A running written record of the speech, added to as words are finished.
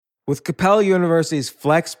With Capella University's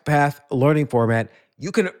FlexPath learning format, you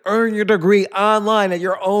can earn your degree online at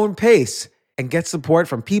your own pace and get support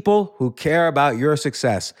from people who care about your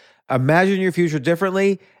success. Imagine your future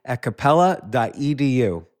differently at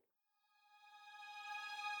capella.edu.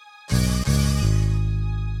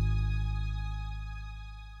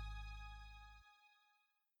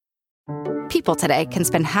 People today can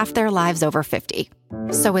spend half their lives over 50.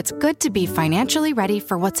 So it's good to be financially ready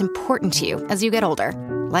for what's important to you as you get older,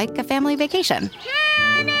 like a family vacation.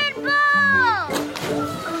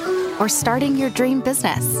 Or starting your dream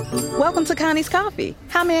business. Welcome to Connie's Coffee.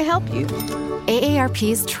 How may I help you?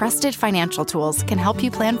 AARP's trusted financial tools can help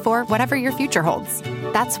you plan for whatever your future holds.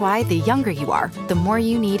 That's why the younger you are, the more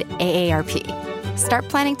you need AARP. Start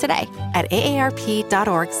planning today at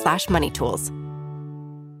aarp.org/moneytools.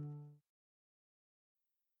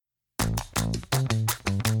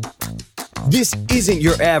 This isn't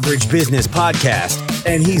your average business podcast,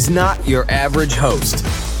 and he's not your average host.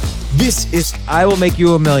 This is I Will Make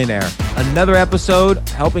You a Millionaire, another episode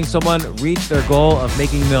helping someone reach their goal of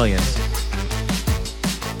making millions.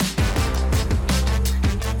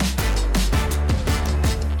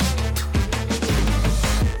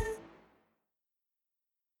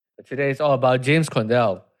 Today it's all about James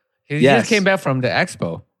Quandahl. He Yes. just came back from the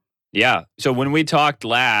expo. Yeah. So when we talked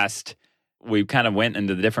last, we kind of went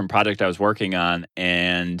into the different project I was working on,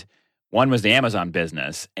 and one was the Amazon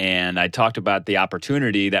business. And I talked about the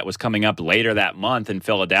opportunity that was coming up later that month in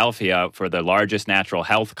Philadelphia for the largest natural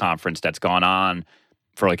health conference that's gone on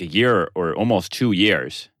for like a year or almost 2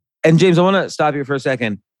 years. And James, I want to stop you for a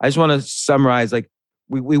second. I just want to summarize, like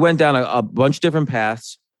we went down a bunch of different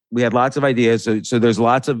paths. We had lots of ideas. So there's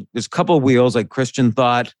a couple of wheels like Christian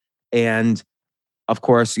thought and of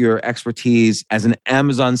course, your expertise as an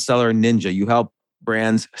Amazon seller ninja. You help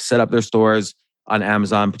brands set up their stores on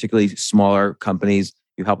Amazon, particularly smaller companies.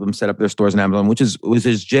 You help them set up their stores on Amazon, which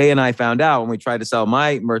is Jay and I found out when we tried to sell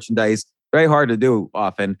my merchandise. Very hard to do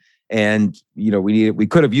often. And we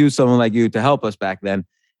could have used someone like you to help us back then.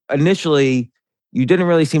 Initially, you didn't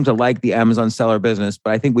really seem to like the Amazon seller business,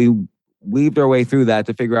 but I think we weaved our way through that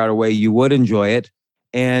to figure out a way you would enjoy it.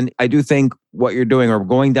 And I do think what you're doing or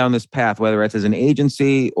going down this path, whether it's as an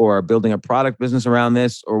agency or building a product business around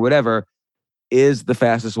this or whatever, is the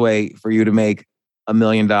fastest way for you to make $1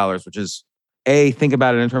 million, which is think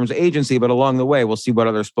about it in terms of agency, but along the way, we'll see what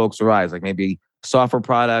other spokes arise, like maybe software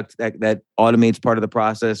product that automates part of the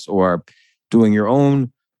process or doing your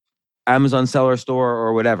own Amazon seller store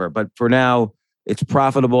or whatever. But for now, it's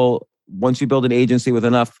profitable. Once you build an agency with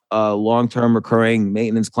enough long-term recurring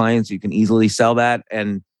maintenance clients, you can easily sell that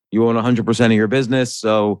and you own 100% of your business.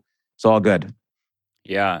 So it's all good.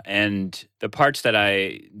 Yeah. And the parts that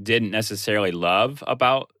I didn't necessarily love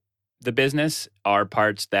about the business are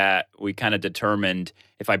parts that we kind of determined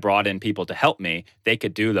if I brought in people to help me, they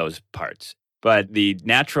could do those parts. But the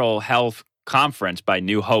Natural Health Conference by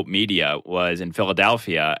New Hope Media was in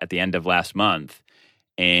Philadelphia at the end of last month.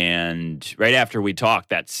 And right after we talked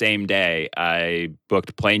that same day, I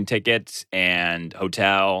booked plane tickets and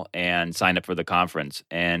hotel and signed up for the conference.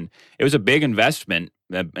 And it was a big investment,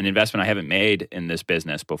 an investment I haven't made in this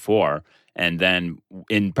business before. And then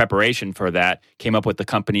in preparation for that, came up with the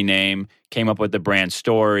company name, came up with the brand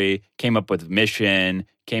story, came up with mission,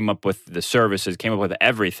 came up with the services, came up with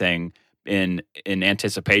everything in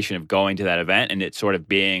anticipation of going to that event and it sort of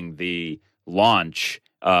being the launch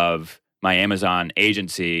of my Amazon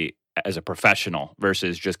agency as a professional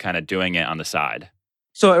versus just kind of doing it on the side.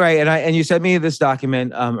 So, right. And you sent me this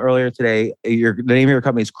document earlier today. The name of your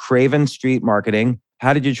company is Craven Street Marketing.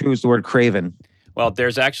 How did you choose the word Craven? Well,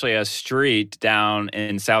 there's actually a street down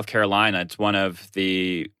in South Carolina. It's one of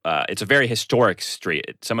the, it's a very historic street.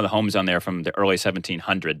 Some of the homes on there from the early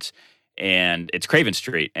 1700s. And it's Craven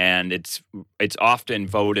Street. And it's often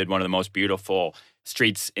voted one of the most beautiful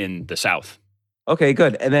streets in the South. Okay,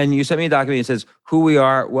 good. And then you sent me a document that says who we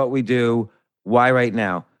are, what we do, why right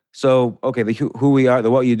now. So, okay, the who we are, the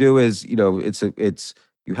what you do is, it's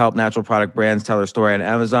you help natural product brands tell their story on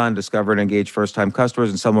Amazon, discover and engage first-time customers,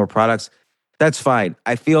 and sell more products. That's fine.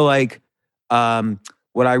 I feel like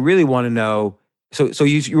what I really want to know. So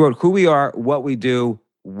you wrote who we are, what we do,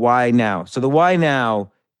 why now. So the why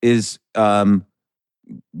now is the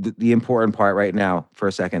important part right now for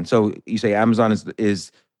a second. So you say Amazon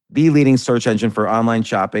is the leading search engine for online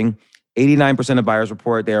shopping. 89% of buyers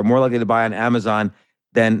report they are more likely to buy on Amazon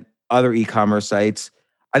than other e-commerce sites.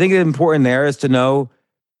 I think the important there is to know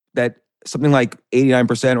that something like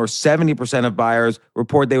 89% or 70% of buyers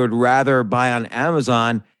report they would rather buy on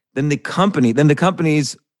Amazon than the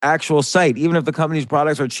company's actual site, even if the company's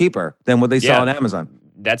products are cheaper than what they sell on Amazon.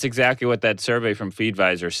 That's exactly what that survey from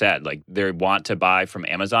FeedVisor said. Like they want to buy from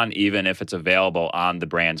Amazon, even if it's available on the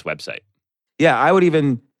brand's website. Yeah, I would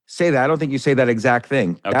even say that. I don't think you say that exact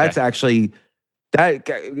thing. Okay. That's actually, that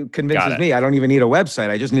convinces me. I don't even need a website.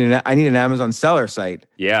 I just need I need an Amazon seller site.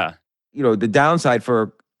 Yeah. The downside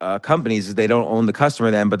for companies is they don't own the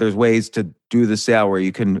customer then, but there's ways to do the sale where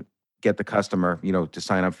you can get the customer, to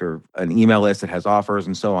sign up for an email list that has offers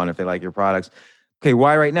and so on if they like your products. Okay,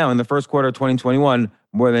 why right now? In the first quarter of 2021,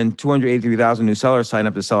 more than 283,000 new sellers signed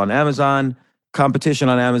up to sell on Amazon. Competition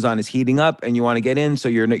on Amazon is heating up, and you want to get in, so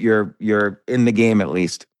you're in the game at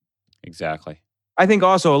least. Exactly. I think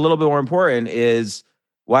also a little bit more important is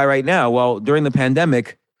why right now? Well, during the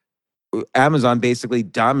pandemic, Amazon basically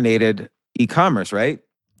dominated e-commerce, right?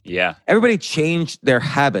 Yeah. Everybody changed their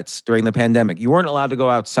habits during the pandemic. You weren't allowed to go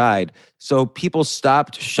outside, so people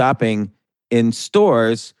stopped shopping in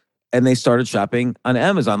stores and they started shopping on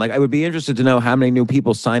Amazon. Like, I would be interested to know how many new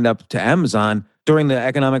people signed up to Amazon during the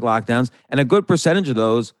economic lockdowns, and a good percentage of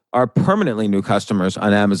those are permanently new customers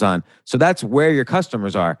on Amazon. So that's where your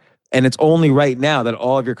customers are. And it's only right now that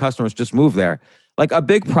all of your customers just move there. Like, a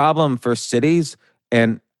big problem for cities,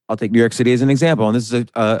 and I'll take New York City as an example, and this is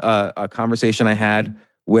a conversation I had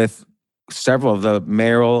with several of the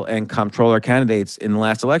mayoral and comptroller candidates in the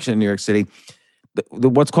last election in New York City.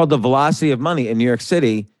 What's called the velocity of money in New York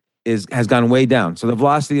City has gone way down. So the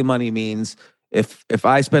velocity of money means if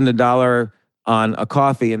I spend $1 on a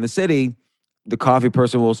coffee in the city, the coffee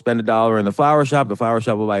person will spend $1 in the flower shop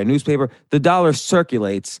will buy a newspaper. The dollar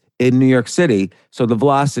circulates in New York City, so the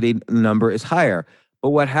velocity number is higher.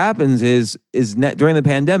 But what happens is during the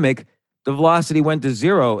pandemic, the velocity went to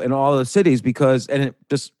zero in all the cities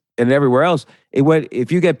and everywhere else.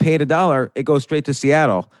 If you get paid $1, it goes straight to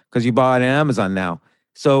Seattle because you bought it on Amazon now.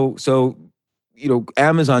 So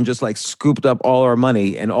Amazon just like scooped up all our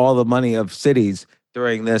money and all the money of cities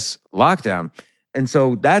during this lockdown. And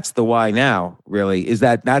so that's the why now, really, is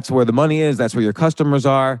that's where the money is. That's where your customers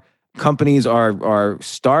are. Companies are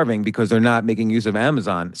starving because they're not making use of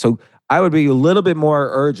Amazon. So I would be a little bit more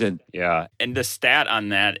urgent. Yeah. And the stat on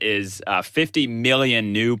that is 50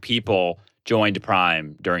 million new people joined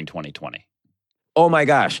Prime during 2020. Oh my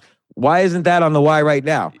gosh. Why isn't that on the why right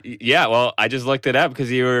now? Yeah, well, I just looked it up because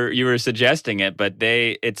you were suggesting it, but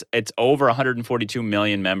it's over 142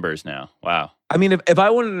 million members now. Wow. I mean, if I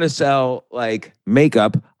wanted to sell like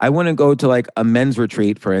makeup, I wouldn't go to like a men's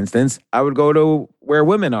retreat, for instance. I would go to where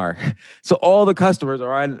women are. So all the customers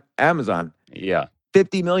are on Amazon. Yeah.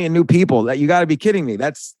 50 million new people. That you got to be kidding me.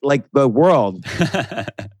 That's like the world.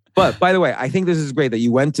 But by the way, I think this is great that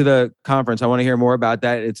you went to the conference. I want to hear more about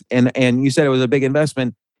that. And you said it was a big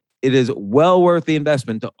investment. It is well worth the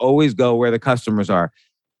investment to always go where the customers are.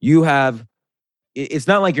 It's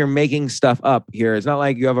not like you're making stuff up here. It's not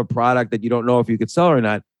like you have a product that you don't know if you could sell or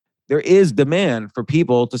not. There is demand for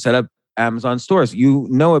people to set up Amazon stores. You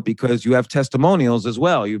know it because you have testimonials as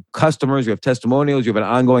well. You have customers, you have testimonials, you have an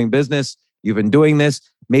ongoing business. You've been doing this.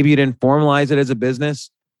 Maybe you didn't formalize it as a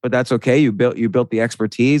business, but that's okay. You built the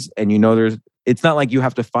expertise, and it's not like you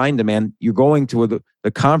have to find demand. You're going to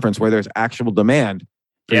the conference where there's actual demand.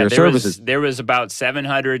 Yeah, there was about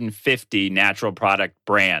 750 natural product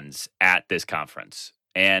brands at this conference.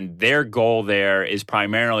 And their goal there is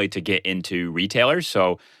primarily to get into retailers.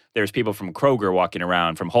 So there's people from Kroger walking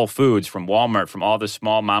around, from Whole Foods, from Walmart, from all the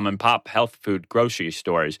small mom and pop health food grocery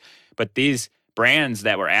stores. But these brands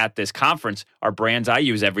that were at this conference are brands I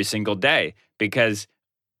use every single day because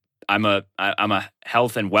I'm a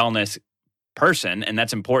health and wellness person, and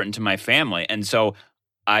that's important to my family. And so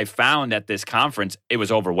I found at this conference, it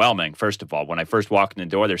was overwhelming, first of all. When I first walked in the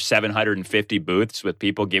door, there's 750 booths with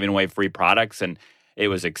people giving away free products, and it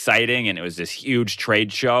was exciting, and it was this huge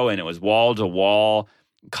trade show, and it was wall-to-wall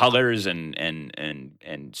colors and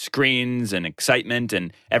screens and excitement,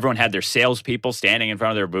 and everyone had their salespeople standing in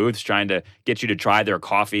front of their booths trying to get you to try their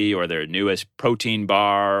coffee or their newest protein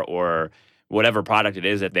bar or whatever product it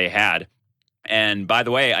is that they had. And by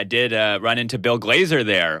the way, I did run into Bill Glazer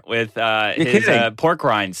there with his pork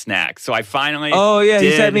rind snack. So I finally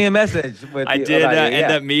he sent me a message. I did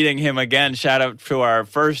end up meeting him again. Shout out to our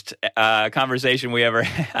first conversation we ever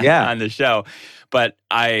had on the show. But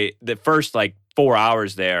the first 4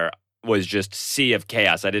 hours there was just sea of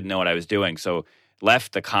chaos. I didn't know what I was doing. So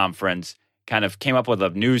left the conference, kind of came up with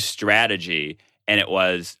a new strategy. And it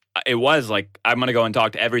was like, I'm going to go and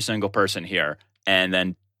talk to every single person here and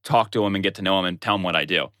then talk to them and get to know them and tell them what I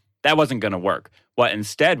do. That wasn't going to work. What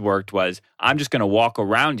instead worked was I'm just going to walk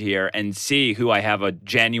around here and see who I have a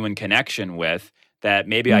genuine connection with, that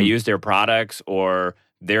maybe I use their products or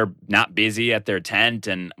they're not busy at their tent,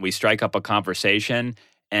 and we strike up a conversation.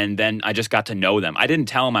 And then I just got to know them. I didn't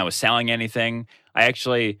tell them I was selling anything. I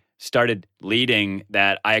actually started leading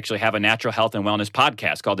that I actually have a natural health and wellness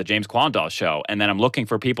podcast called The James Quandahl Show. And then I'm looking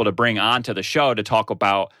for people to bring on to the show to talk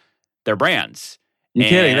about their brands. You're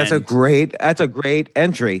kidding. That's a great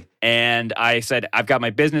entry. And I said, I've got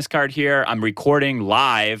my business card here. I'm recording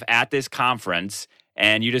live at this conference.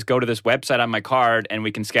 And you just go to this website on my card and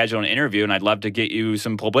we can schedule an interview. And I'd love to get you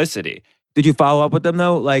some publicity. Did you follow up with them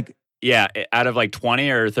though? Yeah, out of like 20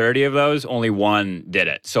 or 30 of those, only one did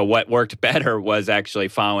it. So what worked better was actually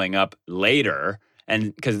following up later,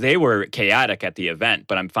 and because they were chaotic at the event.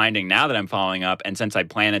 But I'm finding now that I'm following up, and since I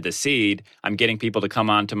planted the seed, I'm getting people to come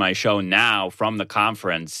on to my show now from the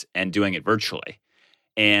conference and doing it virtually.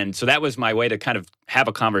 And so that was my way to kind of have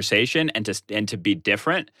a conversation and to be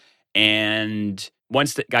different. And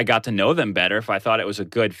once I got to know them better, if I thought it was a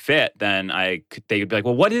good fit, then they would be like,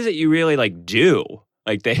 well, what is it you really do?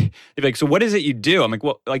 Like they'd be like, so what is it you do? I'm like,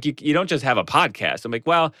 well, like you don't just have a podcast. I'm like,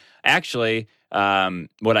 well, actually,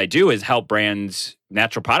 what I do is help brands,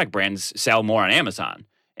 natural product brands, sell more on Amazon.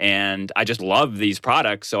 And I just love these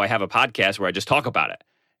products. So I have a podcast where I just talk about it.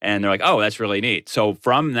 And they're like, oh, that's really neat. So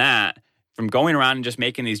from going around and just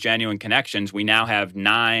making these genuine connections, we now have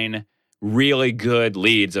 9 really good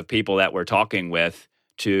leads of people that we're talking with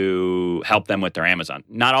to help them with their Amazon.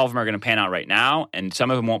 Not all of them are going to pan out right now, and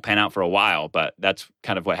some of them won't pan out for a while, but that's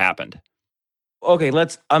kind of what happened. Okay,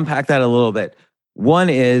 let's unpack that a little bit.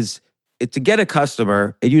 One is, to get a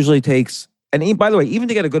customer, it usually takes, and by the way, even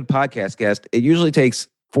to get a good podcast guest, it usually takes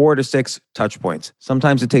 4 to 6 touch points.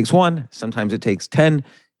 Sometimes it takes 1, sometimes it takes 10.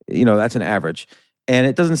 That's an average. And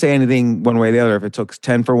it doesn't say anything one way or the other. If it took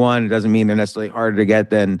 10 for one, it doesn't mean they're necessarily harder to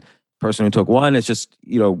get than the person who took 1. It's just,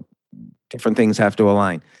 different things have to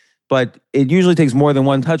align. But it usually takes more than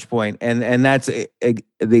 1 touch point. And that's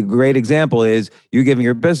the great example is you giving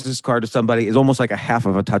your business card to somebody is almost like a half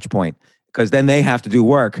of a touch point, because then they have to do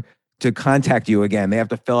work to contact you again. They have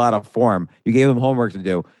to fill out a form. You gave them homework to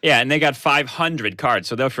do. Yeah, and they got 500 cards,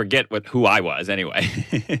 so they'll forget who I was anyway.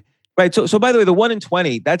 Right. So by the way, the 1 in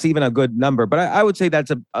 20, that's even a good number. But I would say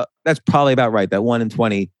that's probably about right. That 1 in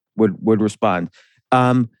 20 would respond.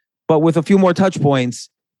 But with a few more touch points,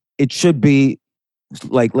 it should be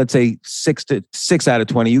like, let's say 6 out of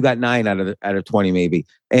 20. You got 9 out of 20 maybe.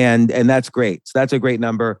 And that's great. So that's a great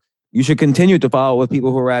number. You should continue to follow with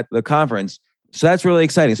people who are at the conference. So that's really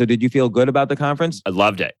exciting. So did you feel good about the conference? I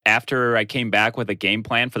loved it. After I came back with a game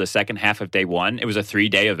plan for the second half of day 1, it was a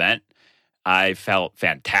 3-day event. I felt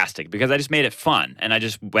fantastic because I just made it fun, and I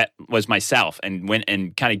just was myself and went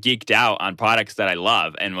and kind of geeked out on products that I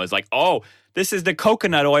love and was like, oh, this is the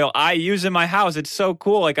coconut oil I use in my house. It's so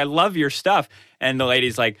cool. Like, I love your stuff. And the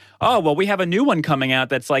lady's like, oh, well, we have a new one coming out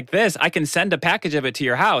that's like this. I can send a package of it to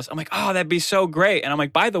your house. I'm like, oh, that'd be so great. And I'm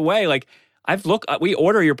like, by the way, like, we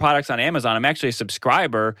order your products on Amazon. I'm actually a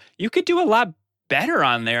subscriber. You could do a lot better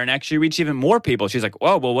on there and actually reach even more people. She's like,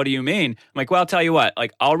 whoa, well, what do you mean? I'm like, well, I'll tell you what,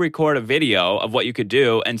 like, I'll record a video of what you could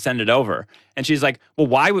do and send it over. And she's like, well,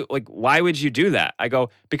 why would you do that? I go,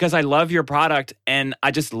 because I love your product and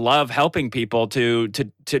I just love helping people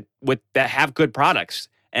that have good products.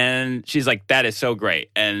 And she's like, that is so great.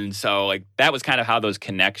 And so like, that was kind of how those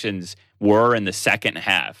connections were in the second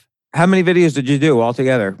half. How many videos did you do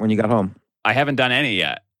altogether when you got home? I haven't done any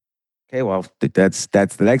yet. Okay, well, that's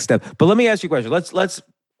the next step. But let me ask you a question. Let's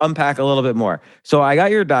unpack a little bit more. So I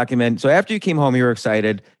got your document. So after you came home, you were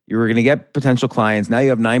excited. You were going to get potential clients. Now you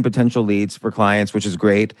have 9 potential leads for clients, which is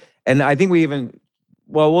great. And I think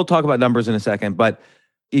we'll talk about numbers in a second, but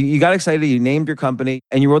you got excited. You named your company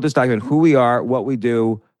and you wrote this document, who we are, what we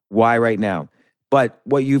do, why right now. But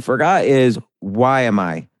what you forgot is, why am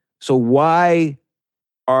I? So why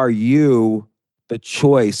are you the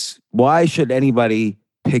choice? Why should anybody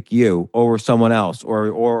pick you over someone else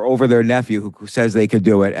or over their nephew who says they could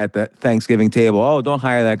do it at the Thanksgiving table? Oh, don't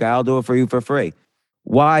hire that guy. I'll do it for you for free.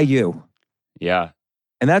 Why you? Yeah.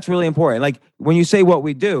 And that's really important. Like when you say what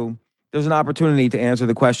we do, there's an opportunity to answer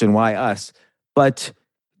the question, why us? But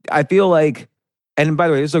I feel like, and by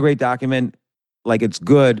the way, this is a great document. Like it's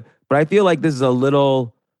good, but I feel like this is a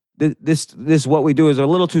little, this what we do is a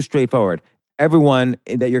little too straightforward. Everyone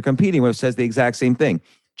that you're competing with says the exact same thing.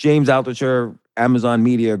 James Altucher, Amazon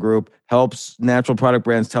Media Group, helps natural product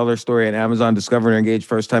brands tell their story on Amazon, discover and engage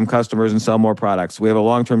first-time customers, and sell more products. We have a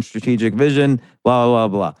long-term strategic vision, blah, blah,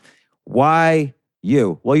 blah, blah. Why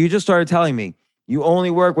you? Well, you just started telling me you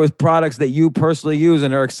only work with products that you personally use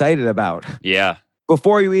and are excited about. Yeah.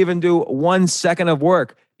 Before you even do 1 second of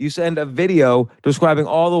work, you send a video describing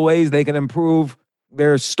all the ways they can improve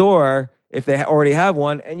their store if they already have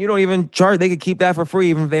one, and you don't even charge. They could keep that for free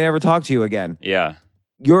even if they never talk to you again. Yeah.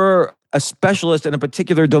 Your a specialist in a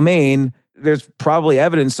particular domain, there's probably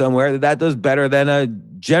evidence somewhere that does better than a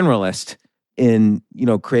generalist in,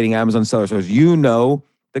 creating Amazon seller stores.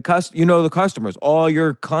 The customers. All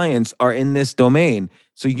your clients are in this domain.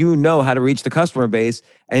 So you know how to reach the customer base.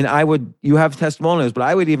 And you have testimonials, but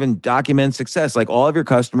I would even document success. Like all of your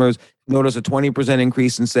customers notice a 20%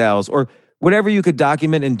 increase in sales or whatever you could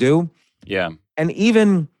document and do. Yeah. And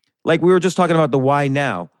even like we were just talking about the why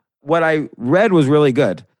now, what I read was really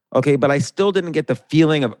good. Okay. But I still didn't get the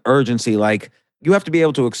feeling of urgency. Like you have to be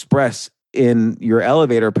able to express in your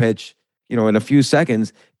elevator pitch, in a few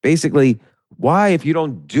seconds, basically, why, if you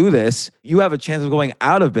don't do this, you have a chance of going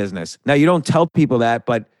out of business. Now, you don't tell people that,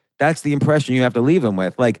 but that's the impression you have to leave them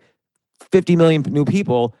with. Like 50 million new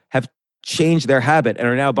people have changed their habit and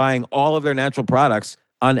are now buying all of their natural products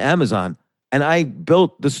on Amazon. And I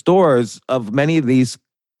built the stores of many of these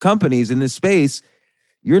companies in this space.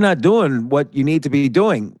 You're not doing what you need to be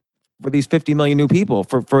doing for these 50 million new people,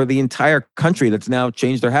 for the entire country that's now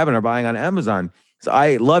changed their habit and are buying on Amazon. So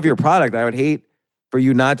I love your product. I would hate for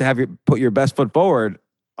you not to put your best foot forward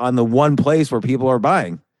on the one place where people are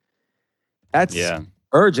buying. That's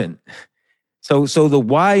urgent. So the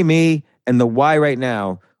why me and the why right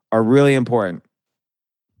now are really important.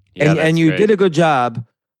 Yeah, and you great. did a good job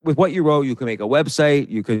with what you wrote. You can make a website.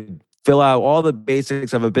 You could fill out all the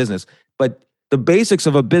basics of a business. But the basics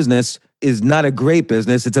of a business is not a great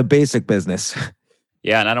business. It's a basic business.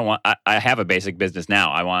 Yeah, and I have a basic business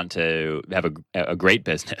now. I want to have a great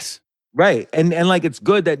business. Right. And like, it's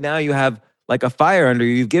good that now you have like a fire under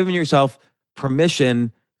you. You've given yourself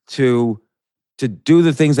permission to do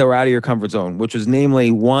the things that were out of your comfort zone, which was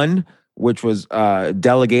namely which was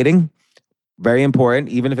delegating. Very important,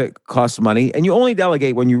 even if it costs money. And you only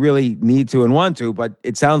delegate when you really need to and want to, but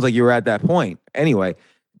it sounds like you were at that point. Anyway,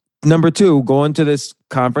 number 2, going to this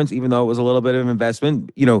conference, even though it was a little bit of an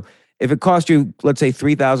investment, if it cost you, let's say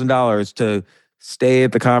 $3,000 to stay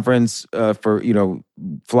at the conference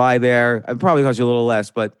fly there. It probably cost you a little less,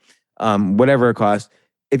 but whatever it costs.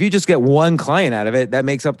 If you just get one client out of it, that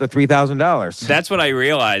makes up the $3,000. That's what I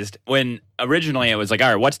realized when originally it was like, all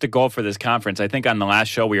right, what's the goal for this conference? I think on the last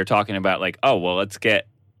show we were talking about like, oh, well,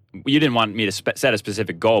 you didn't want me to set a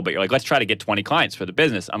specific goal, but you're like, let's try to get 20 clients for the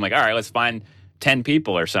business. I'm like, all right, let's find 10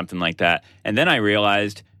 people or something like that. And then I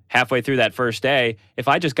realized halfway through that first day, if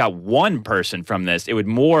I just got one person from this, it would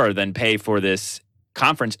more than pay for this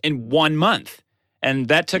conference in 1 month. And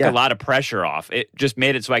that took a lot of pressure off. It just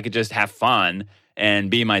made it so I could just have fun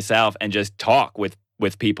and be myself and just talk with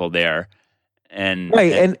people there. And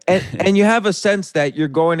you have a sense that you're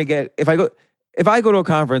going to get, if I go to a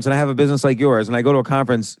conference and I have a business like yours and I go to a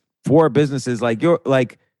conference for businesses like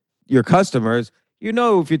your customers,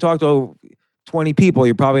 if you talk to 20 people,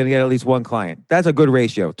 you're probably going to get at least one client. That's a good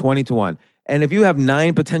ratio, 20 to 1. And if you have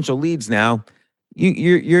 9 potential leads now,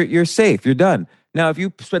 you're safe. You're done. Now, if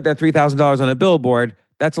you spent that $3,000 on a billboard,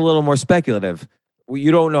 that's a little more speculative.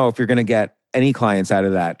 You don't know if you're going to get any clients out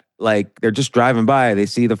of that. Like they're just driving by, they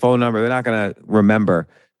see the phone number, they're not going to remember.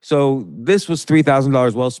 So this was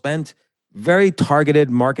 $3,000 well spent. Very targeted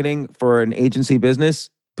marketing for an agency business,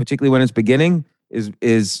 particularly when it's beginning,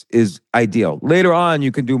 is ideal. Later on,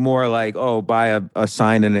 you can do more like, buy a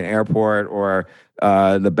sign in an airport or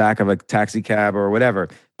the back of a taxi cab or whatever.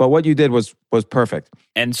 But what you did was perfect.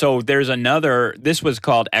 And so there's this was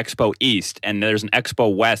called Expo East, and there's an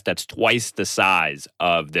Expo West that's twice the size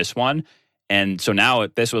of this one. And so now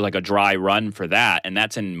this was like a dry run for that, and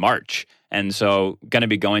that's in March. And so going to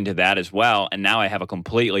be going to that as well. And now I have a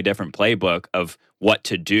completely different playbook of what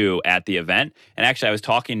to do at the event. And actually, I was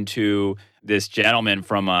talking to this gentleman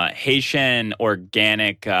from a Haitian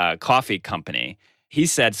organic coffee company. He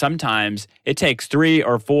said sometimes it takes 3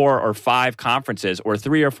 or 4 or 5 conferences or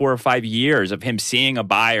 3 or 4 or 5 years of him seeing a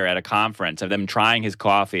buyer at a conference, of them trying his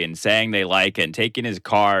coffee and saying they like it and taking his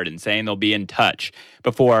card and saying they'll be in touch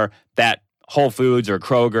before that Whole Foods or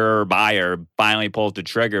Kroger buyer finally pulls the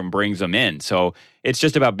trigger and brings them in. So it's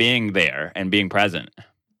just about being there and being present.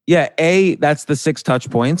 Yeah, that's the 6 touch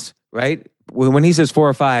points, right? When he says 4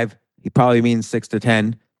 or 5, he probably means 6 to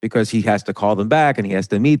 10 because he has to call them back and he has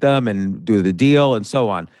to meet them and do the deal and so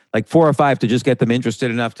on. Like 4 or 5 to just get them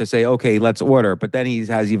interested enough to say, okay, let's order. But then he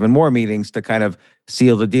has even more meetings to kind of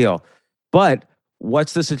seal the deal. But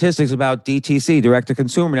what's the statistics about DTC, direct to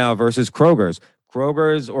consumer now versus Kroger's?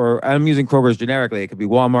 Or I'm using Kroger's generically. It could be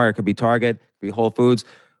Walmart, it could be Target, it could be Whole Foods.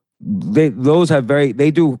 They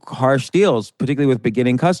do harsh deals, particularly with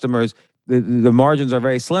beginning customers. The margins are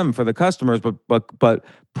very slim for the customers, but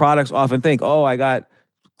products often think, I got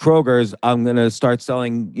Kroger's, I'm going to start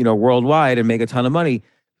selling, worldwide and make a ton of money.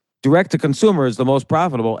 direct to consumer is the most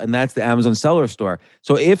profitable, and that's the Amazon seller store.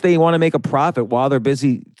 So if they want to make a profit while they're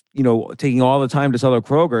busy, taking all the time to sell their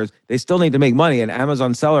Kroger's, they still need to make money. And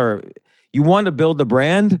Amazon seller, you want to build the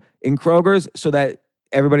brand in Kroger's so that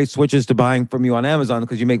everybody switches to buying from you on Amazon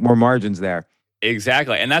because you make more margins there.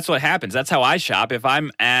 Exactly. And that's what happens. That's how I shop. If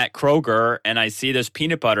I'm at Kroger and I see this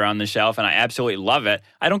peanut butter on the shelf and I absolutely love it,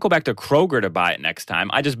 I don't go back to Kroger to buy it next time.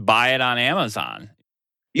 I just buy it on Amazon.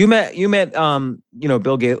 You met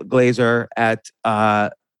Bill Glazer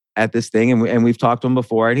at this thing, and we've talked to him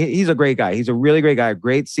before, and he's a great guy. He's a really great guy, a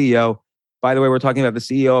great CEO. By the way, we're talking about the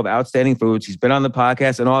CEO of Outstanding Foods. He's been on the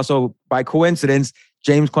podcast, and also by coincidence,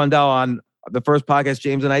 James Quandahl on the first podcast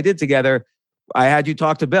James and I did together. I had you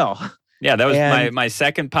talk to Bill. Yeah, that was my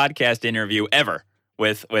second podcast interview ever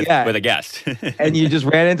with a guest. And you just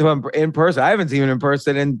ran into him in person. I haven't seen him in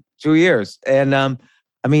person in 2 years. And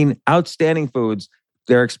Outstanding Foods,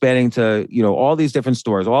 they're expanding to, all these different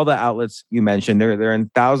stores, all the outlets you mentioned. They're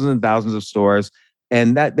in thousands and thousands of stores.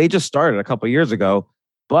 And that they just started a couple of years ago.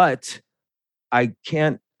 But I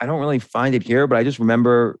don't really find it here, but I just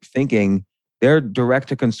remember thinking their direct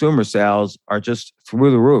to consumer sales are just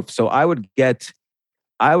through the roof. So I would get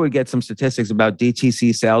some statistics about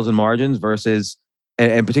DTC sales and margins versus,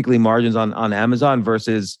 and particularly margins on Amazon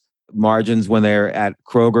versus margins when they're at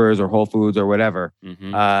Kroger's or Whole Foods or whatever,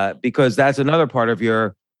 because that's another part of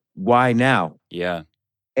your why now. Yeah.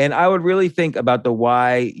 And I would really think about the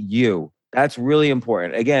why you. That's really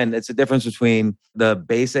important. Again, it's a difference between the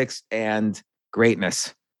basics and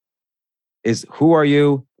greatness. Is who are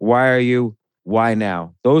you? Why are you? Why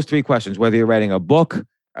now? Those three questions, whether you're writing a book,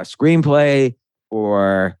 a screenplay,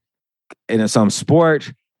 or in some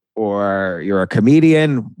sport, or you're a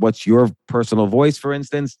comedian, what's your personal voice, for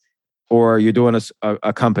instance, or you're doing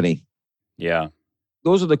a company. Yeah.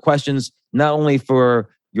 Those are the questions, not only for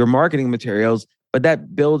your marketing materials, but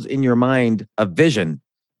that builds in your mind a vision,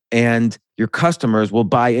 and your customers will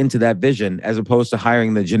buy into that vision as opposed to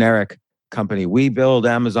hiring the generic company. We build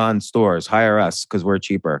Amazon stores, hire us because we're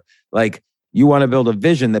cheaper. Like, you want to build a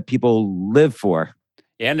vision that people live for.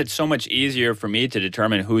 And it's so much easier for me to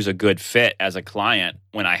determine who's a good fit as a client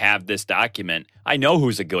when I have this document. I know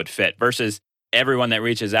who's a good fit versus everyone that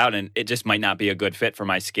reaches out and it just might not be a good fit for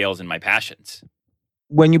my skills and my passions.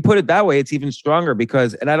 When you put it that way, it's even stronger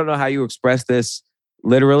because, and I don't know how you express this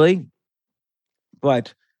literally,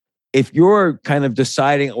 but if you're kind of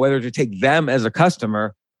deciding whether to take them as a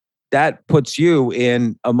customer, that puts you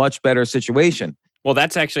in a much better situation. Well,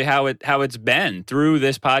 that's actually how it's been through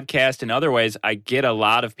this podcast and other ways. I get a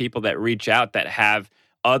lot of people that reach out that have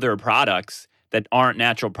other products that aren't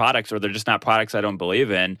natural products, or they're just not products I don't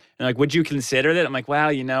believe in. And like, would you consider that? I'm like, well,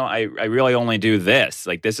 I really only do this.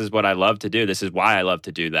 Like, this is what I love to do. This is why I love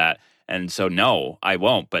to do that. And so, no, I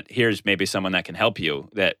won't. But here's maybe someone that can help you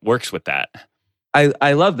that works with that.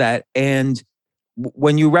 I love that. And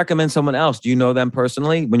when you recommend someone else, do you know them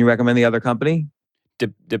personally when you recommend the other company?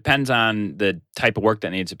 Depends on the type of work that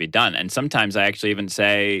needs to be done. And sometimes I actually even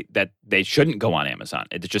say that they shouldn't go on Amazon.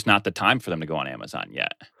 It's just not the time for them to go on Amazon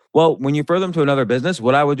yet. Well, when you refer them to another business,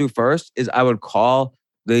 what I would do first is I would call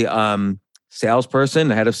the salesperson,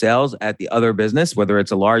 the head of sales at the other business, whether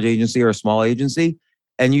it's a large agency or a small agency.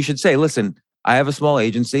 And you should say, listen, I have a small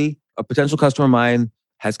agency. A potential customer of mine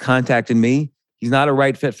has contacted me. He's not a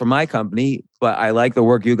right fit for my company, but I like the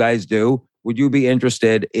work you guys do. Would you be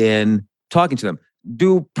interested in talking to them?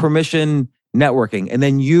 Do permission networking, and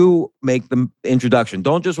then you make the introduction.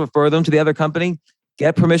 Don't just refer them to the other company.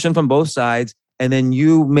 Get permission from both sides, and then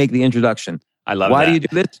you make the introduction. I love Why that. do you do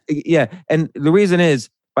this? Yeah. And the reason is,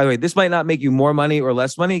 by the way, this might not make you more money or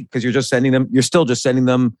less money because you're still just sending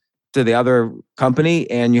them to the other company,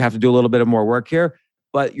 and you have to do a little bit of more work here,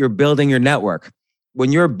 but you're building your network.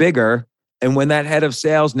 When you're bigger, and when that head of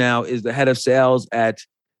sales now is the head of sales at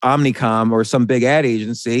Omnicom or some big ad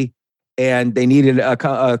agency, and they needed a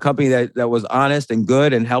company that was honest and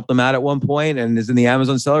good and helped them out at one point and is in the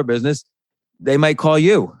Amazon seller business, they might call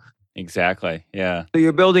you. Exactly. Yeah. So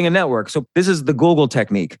you're building a network. So this is the Google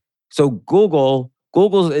technique. So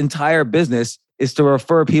Google's entire business is to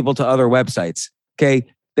refer people to other websites. Okay.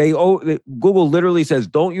 Google literally says,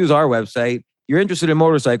 don't use our website. You're interested in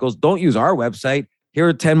motorcycles. Don't use our website. Here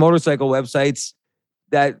are 10 motorcycle websites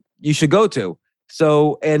that you should go to.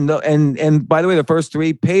 So, and by the way, the first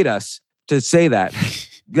 3 paid us to say that.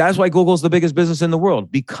 That's why Google's the biggest business in the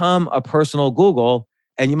world. Become a personal Google,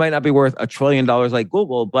 and you might not be worth $1 trillion like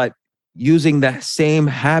Google, but using the same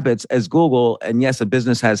habits as Google, and yes, a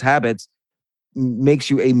business has habits, makes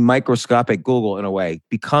you a microscopic Google in a way.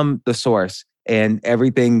 Become the source, and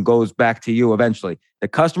everything goes back to you eventually. The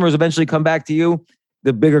customers eventually come back to you.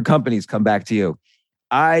 The bigger companies come back to you.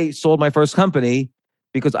 I sold my first company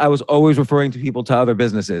because I was always referring to people to other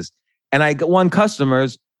businesses. And I won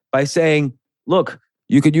customers by saying, look,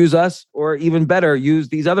 you could use us, or even better, use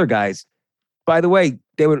these other guys. By the way,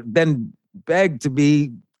 they would then beg to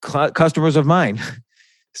be customers of mine.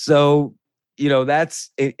 So,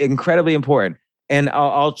 that's incredibly important. And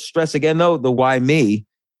I'll stress again, though, the why me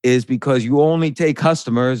is because you only take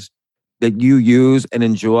customers that you use and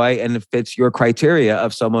enjoy, and it fits your criteria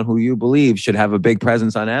of someone who you believe should have a big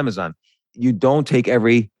presence on Amazon. You don't take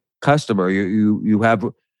every customer. You have,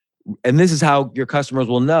 and this is how your customers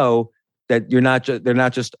will know that they're not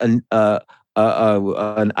just an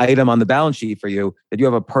item on the balance sheet for you, that you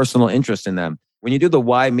have a personal interest in them. When you do the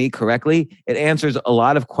why me correctly, it answers a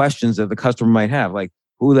lot of questions that the customer might have, like,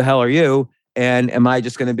 who the hell are you? And am I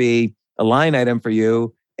just going to be a line item for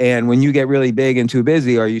you? And when you get really big and too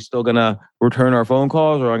busy, are you still going to return our phone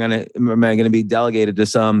calls, or am I going to be delegated to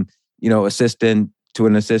some, assistant to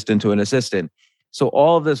an assistant to an assistant? So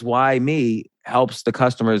all of this why me helps the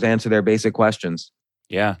customers answer their basic questions.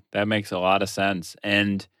 Yeah, that makes a lot of sense.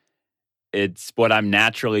 And it's what I'm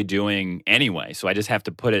naturally doing anyway. So I just have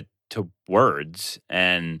to put it to words.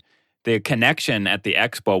 And the connection at the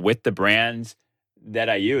expo with the brands that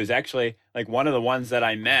I use, actually, like one of the ones that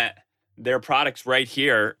I met, their product's right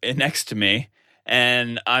here next to me.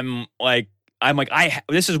 And I'm like,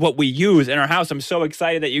 this is what we use in our house. I'm so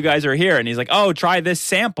excited that you guys are here. And he's like, oh, try this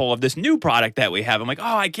sample of this new product that we have. I'm like,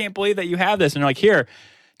 oh, I can't believe that you have this. And they're like, here,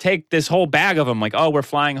 take this whole bag of them. Like, oh, we're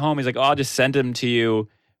flying home. He's like, oh, I'll just send them to you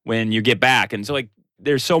when you get back. And so like,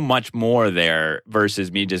 there's so much more there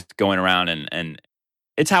versus me just going around and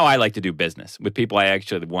it's how I like to do business with people I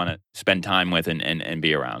actually want to spend time with and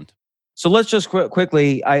be around. So let's just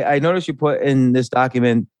quickly, I noticed you put in this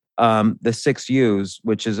document the 6 U's,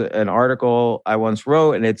 which is an article I once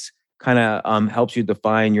wrote, and it's kind of helps you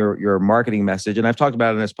define your marketing message. And I've talked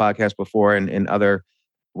about it in this podcast before and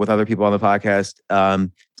with other people on the podcast.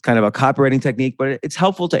 It's kind of a copywriting technique, but it's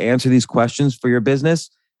helpful to answer these questions for your business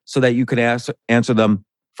so that you can answer them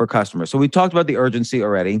for customers. So we talked about the urgency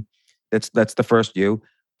already. That's the first U.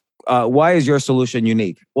 Why is your solution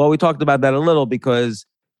unique? Well, we talked about that a little because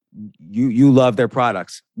you love their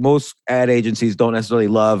products. Most ad agencies don't necessarily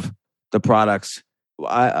love the products.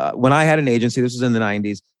 When I had an agency, this was in the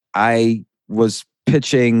 90s, I was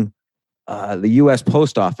pitching the U.S.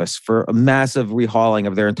 Post Office for a massive rehauling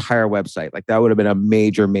of their entire website. Like that would have been a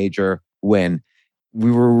major, major win. We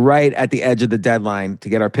were right at the edge of the deadline to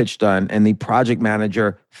get our pitch done, and the project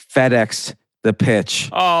manager FedExed the pitch.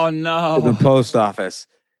 Oh, no. To the post office.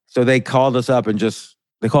 So they called us up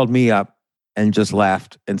they called me up and just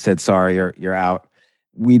laughed and said, sorry, you're out.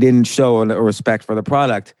 We didn't show a respect for the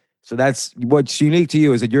product. So that's what's unique to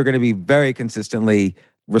you, is that you're going to be very consistently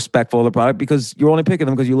respectful of the product because you're only picking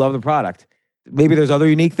them because you love the product. Maybe there's other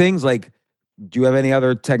unique things, like, do you have any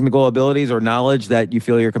other technical abilities or knowledge that you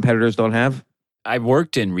feel your competitors don't have? I've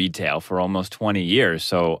worked in retail for almost 20 years.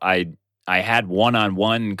 So I had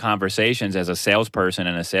one-on-one conversations as a salesperson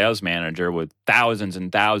and a sales manager with thousands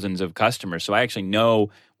and thousands of customers. So I actually know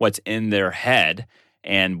what's in their head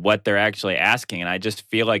and what they're actually asking. And I just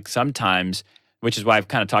feel like sometimes, which is why I've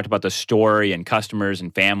kind of talked about the story and customers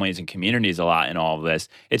and families and communities a lot in all of this.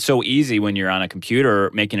 It's so easy when you're on a computer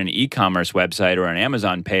making an e-commerce website or an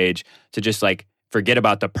Amazon page to just like forget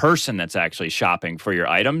about the person that's actually shopping for your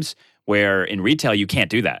items, where in retail, you can't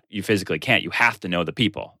do that. You physically can't. You have to know the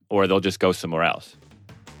people or they'll just go somewhere else.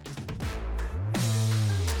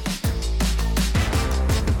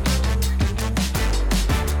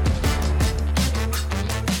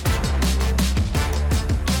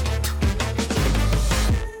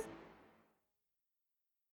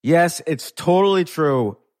 Yes, it's totally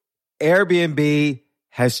true. Airbnb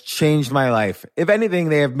has changed my life. If anything,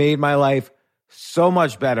 they have made my life so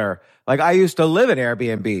much better. Like, I used to live in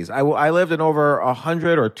Airbnbs. I lived in over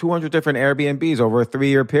 100 or 200 different Airbnbs over a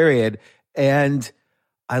 3-year period, and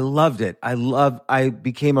I loved it. I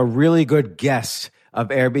became a really good guest of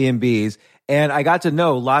Airbnbs, and I got to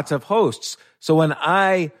know lots of hosts. So when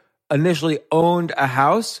I initially owned a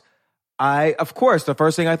house, of course, the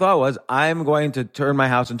first thing I thought was, I'm going to turn my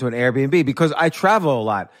house into an Airbnb because I travel a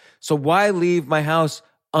lot. So why leave my house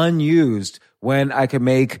unused when I can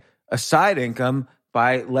make a side income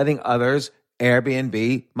by letting others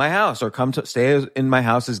Airbnb my house or come to stay in my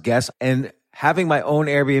house as guests? And having my own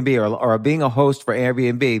Airbnb or being a host for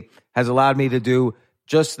Airbnb has allowed me to do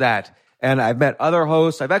just that. And I've met other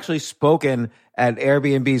hosts. I've actually spoken at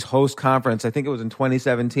Airbnb's host conference. I think it was in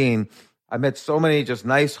 2017. I met so many just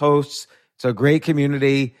nice hosts. It's a great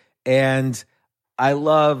community. And I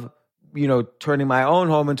love, turning my own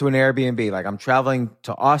home into an Airbnb. Like, I'm traveling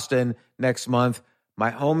to Austin next month. my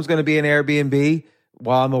home's going to be an Airbnb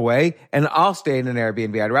while I'm away, and I'll stay in an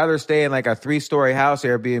Airbnb. I'd rather stay in like a 3-story house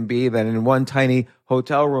Airbnb than in one tiny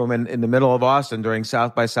hotel room in the middle of Austin during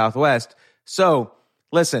South by Southwest. So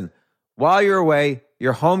listen, while you're away,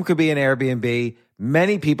 your home could be an Airbnb.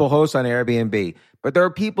 Many people host on Airbnb, but there are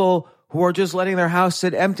people who are just letting their house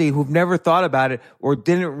sit empty, who've never thought about it or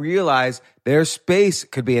didn't realize their space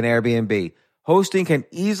could be an Airbnb. Hosting can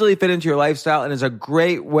easily fit into your lifestyle and is a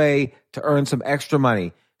great way to earn some extra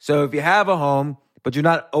money. So if you have a home, but you're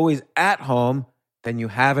not always at home, then you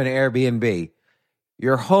have an Airbnb.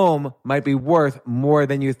 Your home might be worth more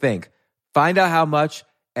than you think. Find out how much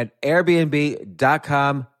at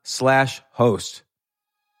airbnb.com/host.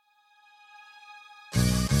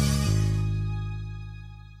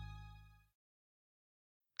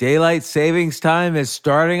 Daylight savings time is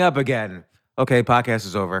starting up again. Okay, podcast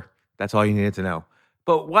is over. That's all you needed to know.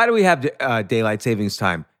 But why do we have daylight savings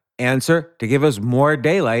time? Answer: to give us more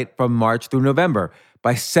daylight from March through November.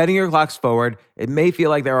 By setting your clocks forward, it may feel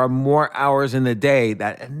like there are more hours in the day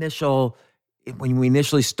when we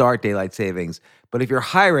initially start daylight savings. But if you're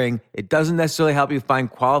hiring, it doesn't necessarily help you find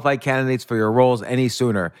qualified candidates for your roles any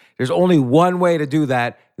sooner. There's only one way to do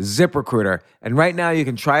that: ZipRecruiter. And right now you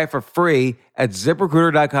can try it for free at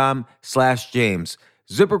ZipRecruiter.com/James.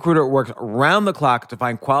 ZipRecruiter works around the clock to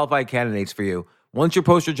find qualified candidates for you. Once you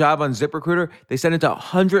post your job on ZipRecruiter, they send it to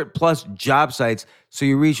 100 plus job sites so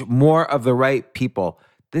you reach more of the right people.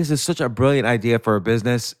 This is such a brilliant idea for a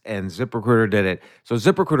business, and ZipRecruiter did it. So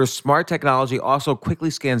ZipRecruiter's smart technology also quickly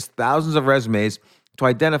scans thousands of resumes to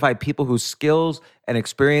identify people whose skills and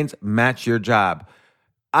experience match your job.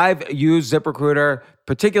 I've used ZipRecruiter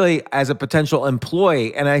particularly as a potential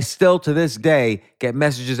employee, and I still to this day get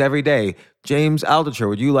messages every day. James Altucher,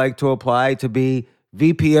 would you like to apply to be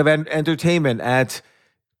VP of Entertainment at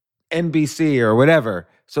NBC or whatever?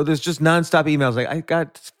 So there's just nonstop emails. Like I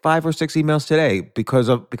got 5 or 6 emails today because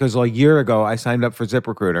a year ago I signed up for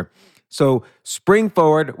ZipRecruiter. So spring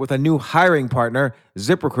forward with a new hiring partner,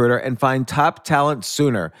 ZipRecruiter, and find top talent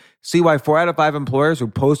sooner. See why 4 out of 5 employers who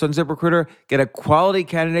post on ZipRecruiter get a quality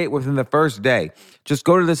candidate within the first day. Just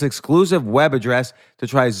go to this exclusive web address to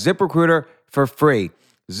try ZipRecruiter for free.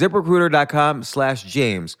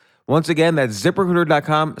 ZipRecruiter.com/James. Once again, that's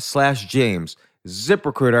ZipRecruiter.com/James.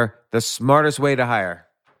 ZipRecruiter, the smartest way to hire.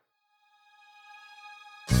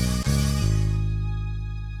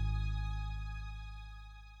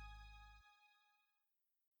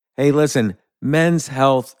 Hey, listen, men's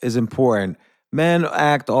health is important. Men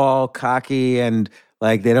act all cocky and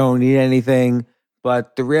like they don't need anything.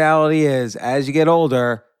 But the reality is, as you get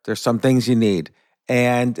older, there's some things you need.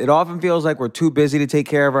 And it often feels like we're too busy to take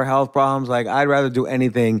care of our health problems. Like I'd rather do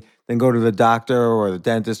anything than go to the doctor or the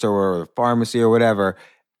dentist or the pharmacy or whatever.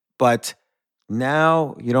 But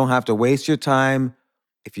now you don't have to waste your time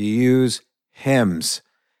if you use Hims.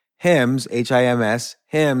 Hims, H-I-M-S,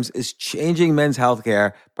 Hims is changing men's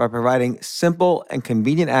healthcare by providing simple and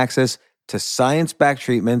convenient access to science-backed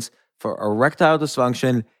treatments for erectile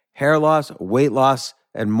dysfunction, hair loss, weight loss,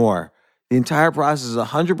 and more. The entire process is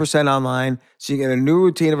 100% online, so you get a new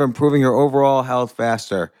routine of improving your overall health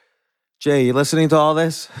faster. Jay, you listening to all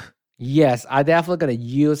this? Yes, I definitely gonna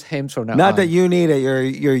use Hims from now on. Not that you need it.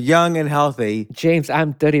 You're young and healthy. James,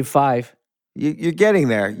 I'm 35. You're getting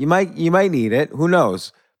there. You might need it. Who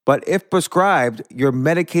knows? But if prescribed, your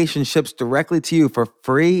medication ships directly to you for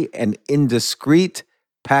free and in discreet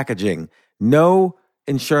packaging. No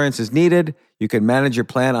insurance is needed. You can manage your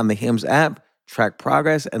plan on the Hims app, track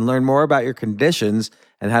progress, and learn more about your conditions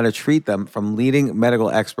and how to treat them from leading medical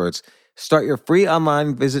experts. Start your free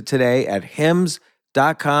online visit today at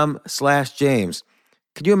hims.com/James.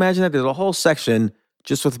 Could you imagine that? There's a whole section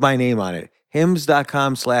just with my name on it.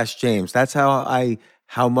 hims.com/James. That's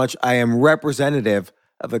how much I am representative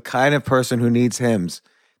of the kind of person who needs Hims.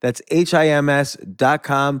 That's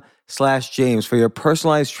hims.com/James for your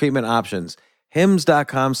personalized treatment options.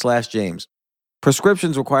 hims.com/James.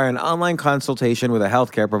 Prescriptions require an online consultation with a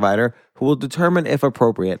healthcare provider who will determine if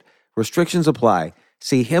appropriate. Restrictions apply.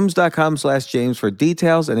 See hims.com/James for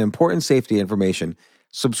details and important safety information.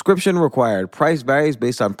 Subscription required. Price varies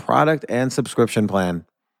based on product and subscription plan.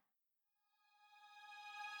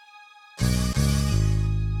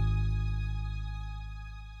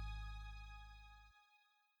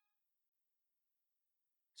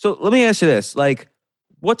 So let me ask you this. Like,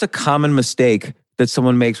 what's a common mistake that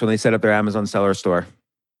someone makes when they set up their Amazon seller store?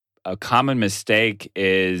 A common mistake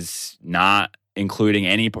is not including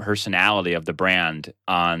any personality of the brand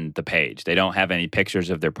on the page. They don't have any pictures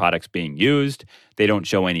of their products being used. They don't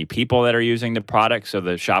show any people that are using the product, so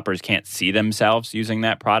the shoppers can't see themselves using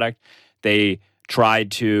that product. They try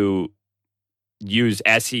to use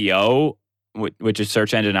SEO, which is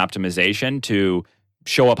search engine optimization, to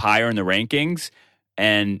show up higher in the rankings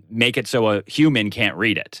and make it so a human can't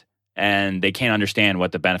read it and they can't understand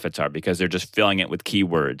what the benefits are because they're just filling it with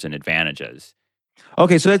keywords and advantages.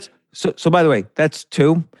 Okay, so that's so. By the way, that's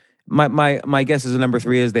two. My guess is the number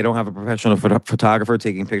three is they don't have a professional photographer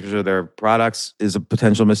taking pictures of their products is a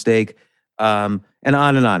potential mistake, and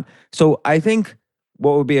on and on. So I think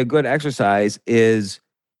what would be a good exercise is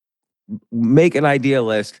make an idea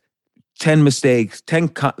list, 10 mistakes,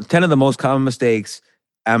 10 of the most common mistakes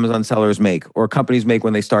Amazon sellers make or companies make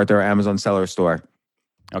when they start their Amazon seller store.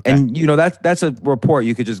 Okay. And that's a report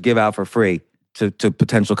you could just give out for free to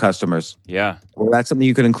potential customers. Yeah. Or that's something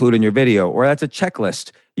you can include in your video, or that's a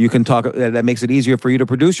checklist you can talk that makes it easier for you to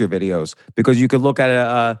produce your videos, because you could look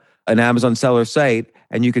at an Amazon seller site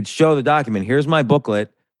and you could show the document. Here's my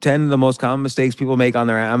booklet, 10 of the most common mistakes people make on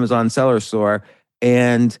their Amazon seller store.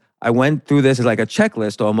 And I went through this as like a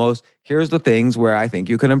checklist almost. Here's the things where I think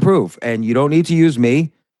you can improve. And you don't need to use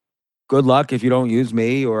me. Good luck if you don't use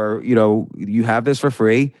me, or, you have this for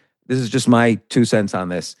free. This is just my 2 cents on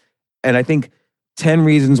this. And I think 10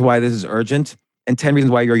 reasons why this is urgent and 10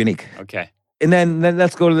 reasons why you're unique. Okay. And then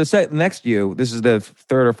let's go to the next U. This is the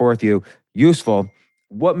third or fourth U. Useful.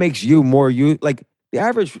 What makes you more like the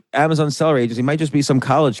average Amazon seller agency might just be some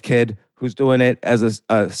college kid who's doing it as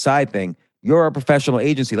a side thing. You're a professional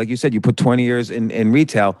agency. Like you said, you put 20 years in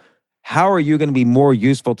retail. How are you going to be more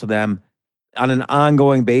useful to them on an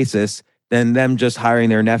ongoing basis than them just hiring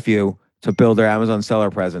their nephew to build their Amazon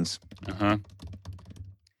seller presence? Uh-huh.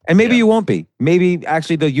 And maybe you won't be. Maybe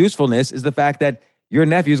actually the usefulness is the fact that your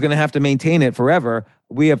nephew is going to have to maintain it forever.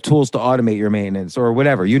 We have tools to automate your maintenance or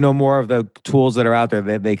whatever. You know more of the tools that are out there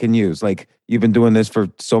that they can use. Like you've been doing this for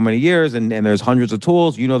so many years and there's hundreds of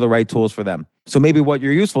tools. You know the right tools for them. So maybe what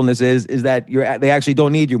your usefulness is that they actually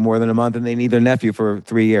don't need you more than a month and they need their nephew for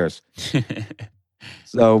 3 years.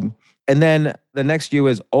 So, and then the next U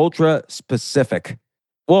is ultra specific.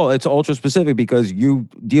 Well, it's ultra specific because you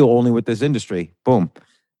deal only with this industry. Boom.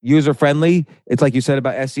 User friendly. It's like you said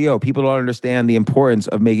about SEO. People don't understand the importance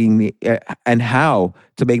of making and how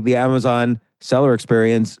to make the Amazon seller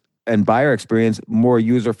experience and buyer experience more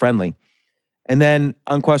user friendly. And then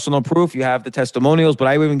unquestionable proof. You have the testimonials, but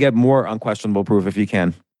I would even get more unquestionable proof if you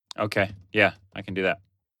can. Okay. Yeah, I can do that.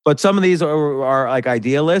 But some of these are like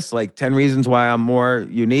idea lists, like 10 reasons why I'm more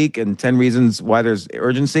unique and 10 reasons why there's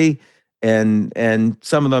urgency. And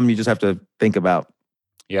some of them you just have to think about.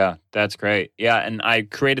 Yeah, that's great. Yeah, and I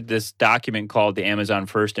created this document called the Amazon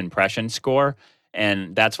First Impression Score,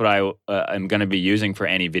 and that's what I am going to be using for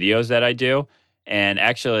any videos that I do. And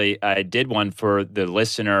actually, I did one for the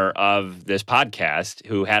listener of this podcast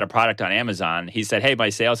who had a product on Amazon. He said, "Hey, my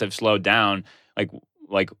sales have slowed down.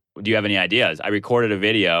 Like, do you have any ideas?" I recorded a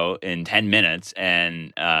video in 10 minutes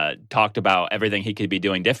and talked about everything he could be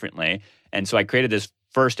doing differently. And so I created this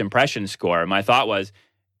first impression score. My thought was,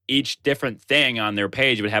 each different thing on their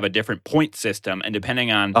page would have a different point system, and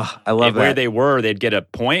depending on where they were, they'd get a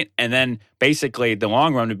point. And then basically the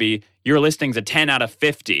long run would be your listing's a 10 out of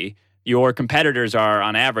 50. Your competitors are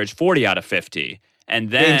on average 40 out of 50. And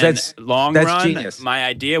then that's run, genius. My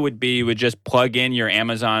idea would be you would just plug in your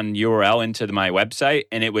Amazon URL into my website,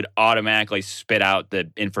 and it would automatically spit out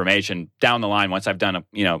the information down the line once I've done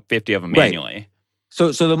 50 of them manually.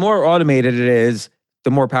 Right. So the more automated it is, the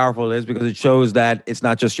more powerful it is, because it shows that it's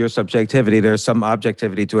not just your subjectivity. There's some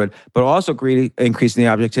objectivity to it, but also increasing the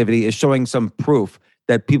objectivity is showing some proof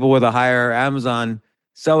that people with a higher Amazon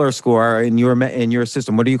seller score in your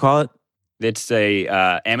system. What do you call it? It's a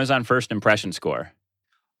Amazon First Impression Score.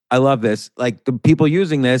 I love this. Like the people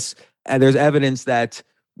using this, and there's evidence that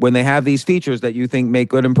when they have these features that you think make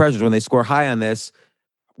good impressions, when they score high on this,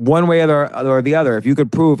 one way or the other, if you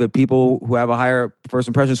could prove that people who have a higher first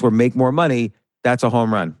impression score make more money, that's a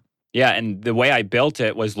home run. Yeah, and the way I built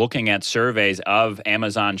it was looking at surveys of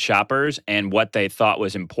Amazon shoppers and what they thought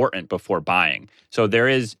was important before buying. So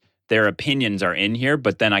their opinions are in here,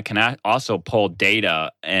 but then I can also pull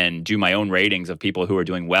data and do my own ratings of people who are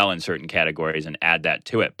doing well in certain categories and add that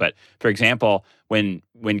to it. But for example, when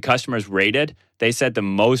customers rated, they said the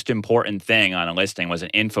most important thing on a listing was an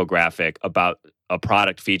infographic about a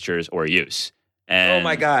product features or use. And oh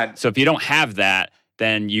my God. So if you don't have that,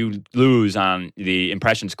 then you lose on the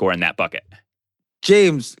impression score in that bucket.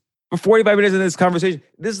 James, for 45 minutes in this conversation,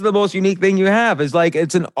 this is the most unique thing you have. Is like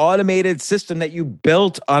it's an automated system that you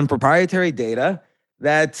built on proprietary data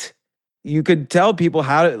that you could tell people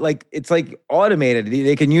how to, like, it's like automated.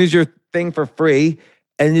 They can use your thing for free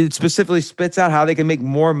and it specifically spits out how they can make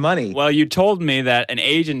more money. Well, you told me that an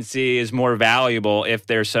agency is more valuable if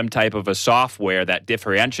there's some type of a software that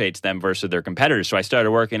differentiates them versus their competitors. So I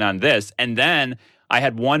started working on this. And then I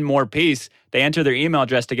had one more piece. They enter their email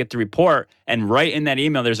address to get the report. And right in that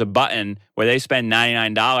email, there's a button where they spend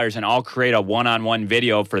 $99 and I'll create a one-on-one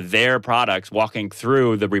video for their products, walking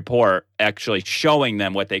through the report, actually showing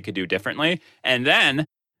them what they could do differently. And then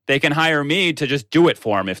they can hire me to just do it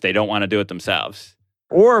for them if they don't want to do it themselves.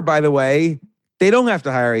 Or, by the way, they don't have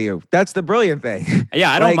to hire you. That's the brilliant thing.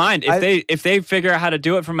 Yeah, I don't mind. If they figure out how to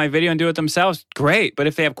do it from my video and do it themselves, great. But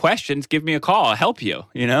if they have questions, give me a call. I'll help you,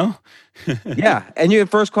 you know? Yeah, and your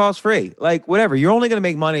first call is free. Like, whatever. You're only going to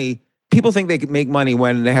make money. People think they can make money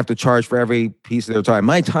when they have to charge for every piece of their time.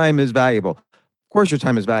 My time is valuable. Of course, your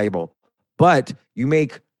time is valuable. But you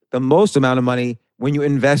make the most amount of money when you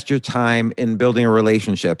invest your time in building a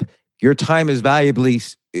relationship. Your time is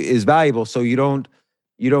valuable, so you don't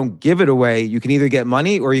give it away. You can either get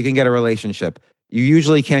money or you can get a relationship. You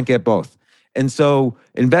usually can't get both. And so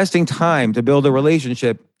investing time to build a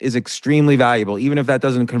relationship is extremely valuable. Even if that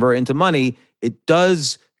doesn't convert into money, it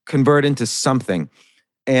does convert into something.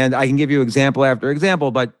 And I can give you example after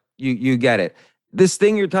example, but you get it. This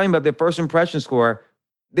thing you're talking about, the first impression score,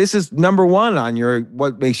 this is number one on your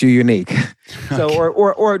what makes you unique. So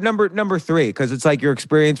or number three, because it's like your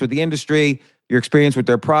experience with the industry, your experience with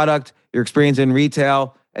their product, your experience in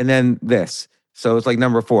retail, and then this. So it's like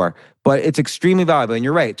number four. But it's extremely valuable. And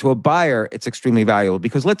you're right. To a buyer, it's extremely valuable.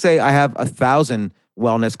 Because let's say I have 1,000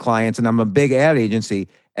 wellness clients and I'm a big ad agency,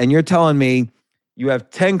 and you're telling me you have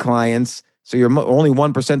 10 clients, so you're only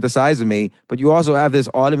 1% the size of me, but you also have this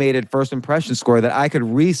automated first impression score that I could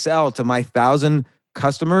resell to my 1,000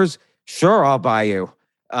 customers. Sure, I'll buy you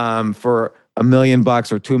for $1 million or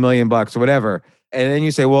 $2 million or whatever. And then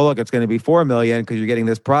you say, well, look, it's going to be $4 million because you're getting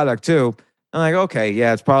this product too. I'm like, okay,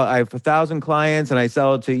 yeah, it's probably, I have 1,000 clients and I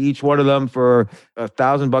sell it to each one of them for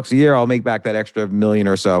 $1,000 a year. I'll make back that extra $1 million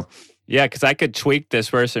or so. Yeah, because I could tweak this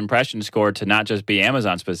first impression score to not just be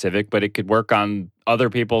Amazon specific, but it could work on other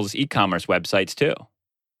people's e-commerce websites too.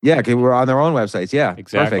 Yeah, because we're on their own websites. Yeah,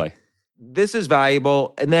 exactly. Perfect. This is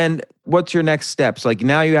valuable. And then what's your next steps? Like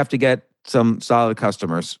now you have to get some solid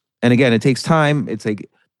customers. And again, it takes time. It's like,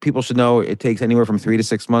 people should know it takes anywhere from 3 to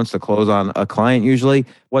 6 months to close on a client usually.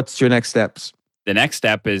 What's your next steps? The next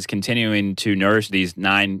step is continuing to nourish these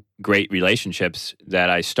 9 great relationships that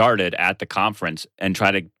I started at the conference and try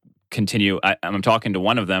to continue. I'm talking to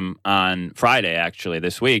one of them on Friday, actually,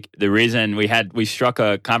 this week. The reason we struck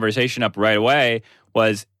a conversation up right away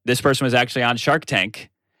was this person was actually on Shark Tank.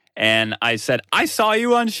 And I said, I saw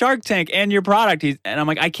you on Shark Tank and your product. And I'm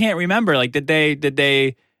like, I can't remember. Like, did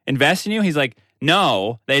they invest in you? He's like,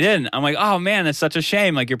 no, they didn't. I'm like, oh man, that's such a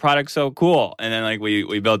shame. Like your product's so cool. And then like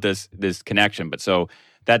we built this connection. But so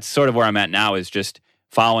that's sort of where I'm at now, is just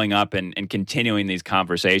following up and continuing these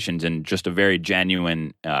conversations in just a very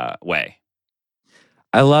genuine way.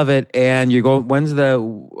 I love it. And you go, when's the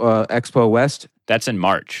Expo West? That's in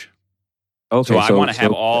March. Okay. So I want to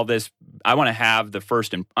have all this. I want to have the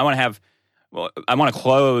first. I want to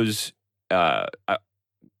close.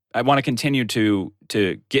 I want to continue to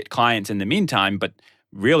get clients in the meantime, but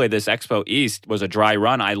really this Expo East was a dry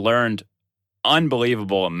run. I learned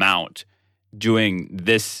unbelievable amount doing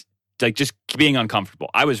this, like just being uncomfortable.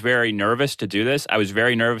 I was very nervous to do this. I was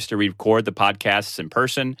very nervous to record the podcasts in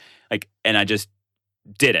person, and I just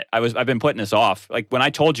did it. I've been putting this off. Like when I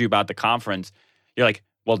told you about the conference, you're like,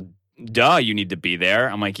 well, duh, you need to be there.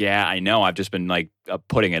 I'm like, yeah, I know. I've just been like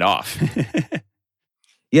putting it off.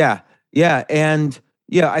 Yeah. And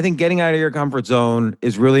yeah, I think getting out of your comfort zone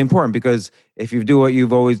is really important, because if you do what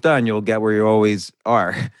you've always done, you'll get where you always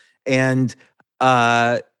are. And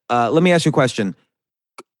let me ask you a question.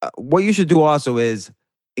 What you should do also is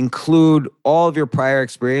include all of your prior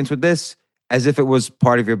experience with this as if it was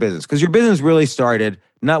part of your business. Because your business really started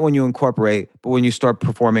not when you incorporate, but when you start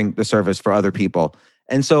performing the service for other people.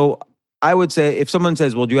 And so I would say, if someone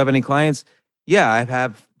says, well, do you have any clients? Yeah,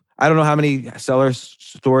 I don't know how many seller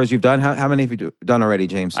stores you've done. How many have you done already,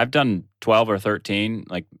 James? I've done 12 or 13,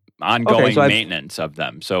 like ongoing maintenance of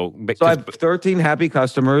them. So I have 13 happy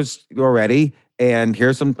customers already. And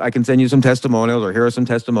I can send you some testimonials, or here are some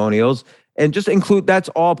testimonials. And just include, that's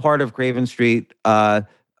all part of Craven Street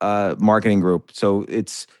marketing group. So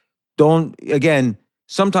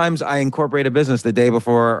sometimes I incorporate a business the day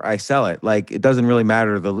before I sell it. Like it doesn't really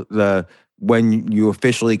matter when you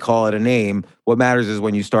officially call it a name. What matters is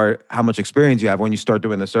when you start, how much experience you have when you start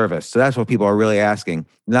doing the service. So that's what people are really asking.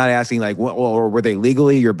 Not asking like, well, or were they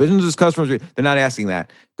legally your business's customers? They're not asking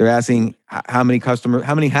that. They're asking how many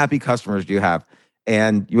happy customers do you have?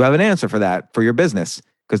 And you have an answer for that for your business.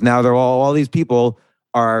 because now they're all these people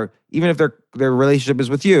are, even if their relationship is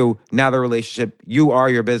with you, now their relationship, you are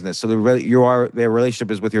your business. So their relationship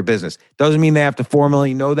is with your business. Doesn't mean they have to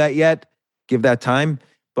formally know that yet. Give that time,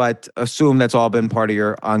 but assume that's all been part of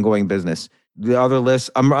your ongoing business. The other list,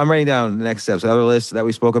 I'm writing down the next steps. The other list that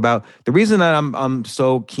we spoke about. The reason that I'm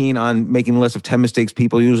so keen on making the list of 10 mistakes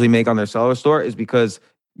people usually make on their seller store is because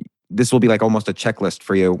this will be like almost a checklist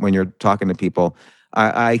for you when you're talking to people.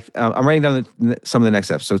 I'm writing down some of the next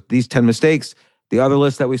steps. So these 10 mistakes, the other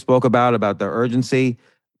list that we spoke about the urgency,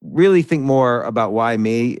 really think more about why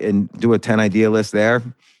me and do a 10 idea list there.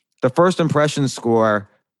 The first impression score,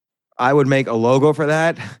 I would make a logo for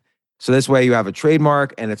that. So this way you have a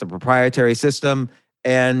trademark and it's a proprietary system.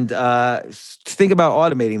 And think about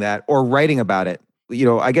automating that or writing about it.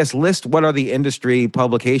 I guess list what are the industry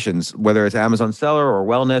publications, whether it's Amazon Seller or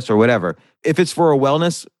Wellness or whatever. If it's for a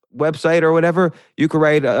wellness website or whatever, you could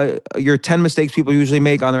write your 10 mistakes people usually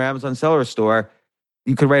make on their Amazon Seller store.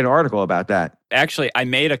 You could write an article about that. Actually, I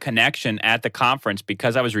made a connection at the conference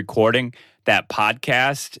because I was recording that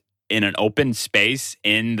podcast in an open space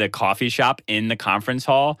in the coffee shop in the conference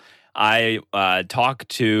hall. I talked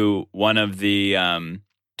to one of the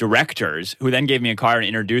directors who then gave me a card and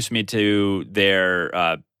introduced me to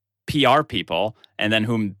their PR people, and then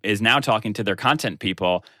whom is now talking to their content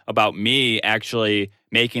people about me actually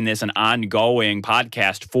making this an ongoing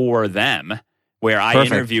podcast for them, where I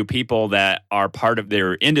interview people that are part of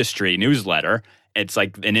their industry newsletter. It's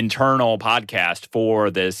like an internal podcast for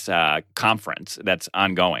this conference that's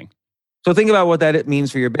ongoing. So think about what that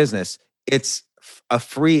means for your business. It's a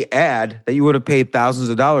free ad that you would have paid thousands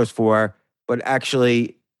of dollars for, but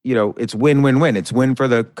actually, it's win-win-win. It's win for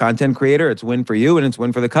the content creator, it's win for you, and it's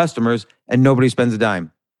win for the customers, and nobody spends a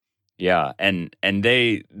dime. Yeah, and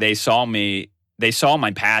they saw me. They saw my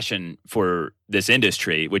passion for this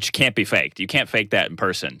industry, which can't be faked. You can't fake that in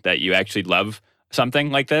person, that you actually love something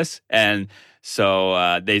like this. And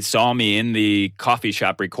so they saw me in the coffee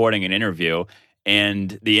shop recording an interview.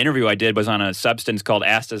 And the interview I did was on a substance called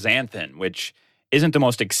astaxanthin, which isn't the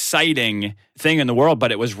most exciting thing in the world,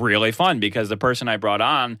 but it was really fun because the person I brought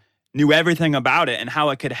on knew everything about it and how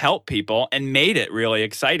it could help people and made it really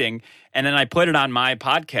exciting. And then I put it on my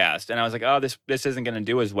podcast and I was like, oh, this isn't going to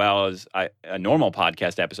do as well as a normal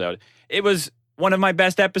podcast episode. It was one of my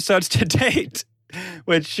best episodes to date,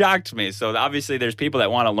 which shocked me. So obviously there's people that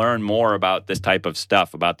want to learn more about this type of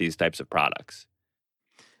stuff, about these types of products.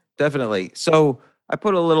 Definitely. So I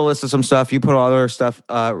put a little list of some stuff. You put all other stuff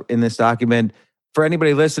in this document. For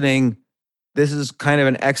anybody listening, this is kind of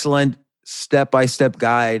an excellent step-by-step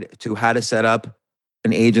guide to how to set up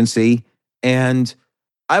an agency. And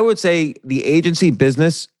I would say the agency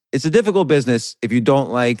business, it's a difficult business if you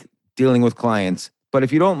don't like dealing with clients. But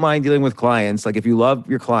if you don't mind dealing with clients, like if you love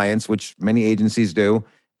your clients, which many agencies do,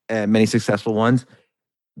 and many successful ones,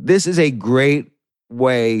 this is a great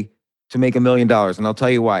way to make $1 million. And I'll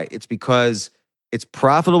tell you why. It's because it's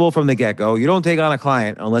profitable from the get-go. You don't take on a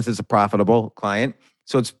client unless it's a profitable client.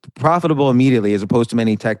 So it's profitable immediately as opposed to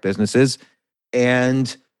many tech businesses.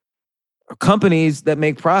 And companies that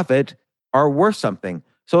make profit are worth something.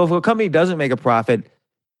 So if a company doesn't make a profit,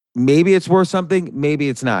 maybe it's worth something, maybe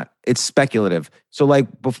it's not. It's speculative. So like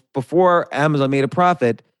before Amazon made a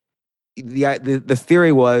profit, the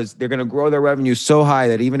theory was they're going to grow their revenue so high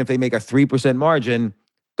that even if they make a 3% margin,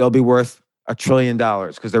 they'll be worth $1 trillion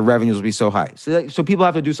because their revenues will be so high. So people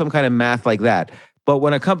have to do some kind of math like that. But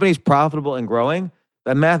when a company's profitable and growing,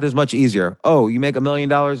 that math is much easier. Oh, you make $1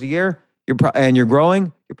 million a year, and you're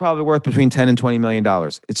growing, you're probably worth between $10 and $20 million.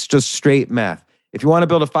 It's just straight math. If you want to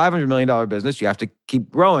build a $500 million business, you have to keep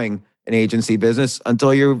growing an agency business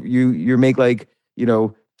until you make like,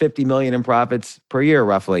 50 million in profits per year,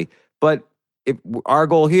 roughly. But our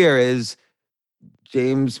goal here is,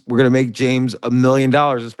 James, we're going to make James $1 million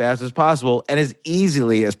as fast as possible and as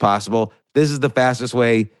easily as possible. This is the fastest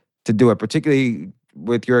way to do it, particularly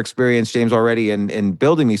with your experience, James, already in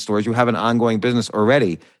building these stores. You have an ongoing business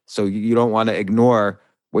already, so you don't want to ignore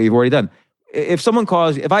what you've already done.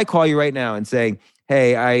 If I call you right now and say,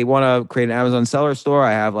 hey, I want to create an Amazon seller store.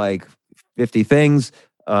 I have like 50 things.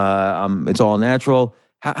 It's all natural.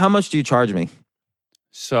 How much do you charge me?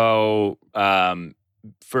 So, and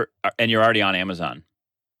you're already on Amazon.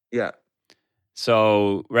 Yeah.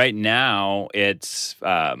 So right now it's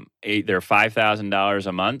either $5,000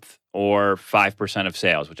 a month or 5% of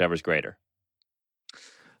sales, whichever is greater.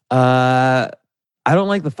 I don't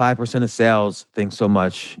like the 5% of sales thing so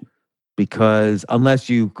much because unless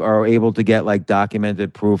you are able to get like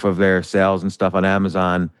documented proof of their sales and stuff on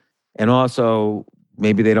Amazon, and also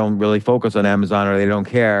maybe they don't really focus on Amazon or they don't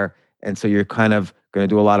care, And so you're kind of going to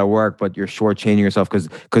do a lot of work, but you're shortchanging yourself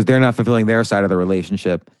because they're not fulfilling their side of the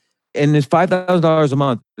relationship. And is $5,000 a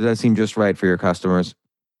month, does that seem just right for your customers?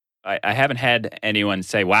 I haven't had anyone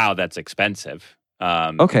say, wow, that's expensive.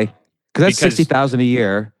 Okay. Because that's $60,000 a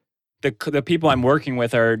year. The people I'm working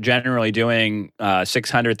with are generally doing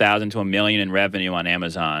 $600,000 to $1 million in revenue on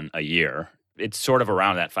Amazon a year. It's sort of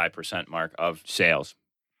around that 5% mark of sales.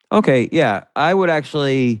 Okay, yeah. I would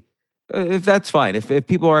actually, if that's fine. If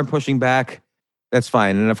people aren't pushing back, that's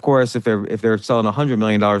fine. And of course, if they're selling $100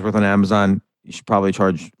 million worth on Amazon, you should probably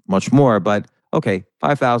charge much more. But okay,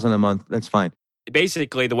 $5,000 a month, that's fine.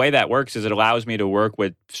 Basically, the way that works is it allows me to work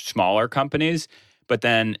with smaller companies. But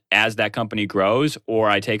then as that company grows or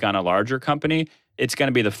I take on a larger company, it's going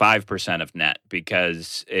to be the 5% of net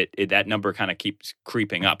because that number kind of keeps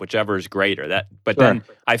creeping up, whichever is greater. Then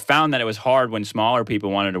I found that it was hard when smaller people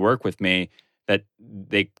wanted to work with me that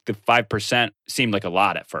the 5% seemed like a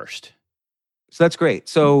lot at first. So that's great.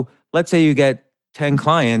 So let's say you get 10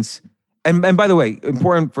 clients. And by the way,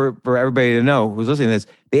 important for everybody to know who's listening to this,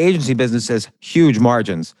 the agency business has huge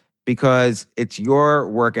margins because it's your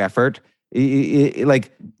work effort. And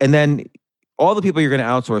then all the people you're going to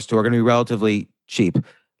outsource to are going to be relatively cheap.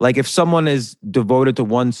 Like if someone is devoted to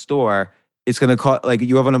one store, it's going to cost, like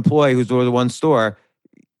you have an employee who's devoted to one store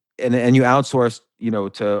and you outsource,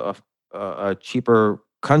 to a cheaper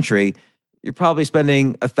country, you're probably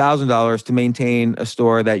spending $1,000 to maintain a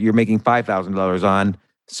store that you're making $5,000 on.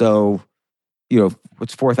 So,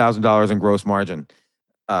 it's $4,000 in gross margin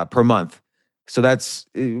per month. So that's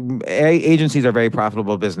agencies are very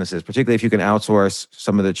profitable businesses, particularly if you can outsource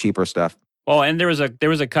some of the cheaper stuff. Well, and there was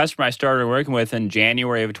a customer I started working with in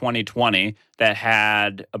January of 2020 that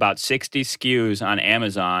had about 60 SKUs on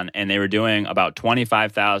Amazon, and they were doing about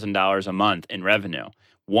 $25,000 a month in revenue.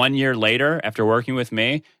 1 year later, after working with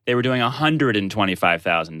me, they were doing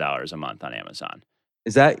 $125,000 a month on Amazon.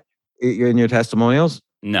 Is that in your testimonials?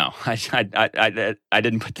 No, I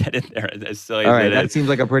didn't put that in there. As silly All as right, it that is. seems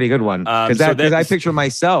like a pretty good one. Because I picture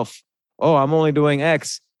myself, I'm only doing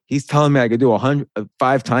X. He's telling me I could do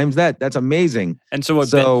 5 times that. That's amazing. And so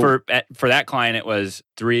for that client, it was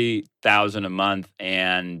 $3,000 a month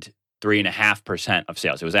and 3.5% of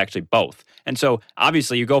sales. It was actually both. And so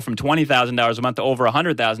obviously you go from $20,000 a month to over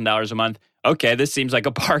 $100,000 a month. Okay, this seems like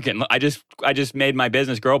a bargain. I just made my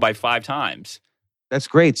business grow by 5 times. That's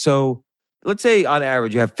great. So let's say on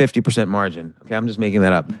average you have 50% margin. Okay, I'm just making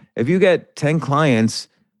that up. If you get 10 clients,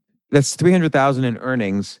 that's $300,000 in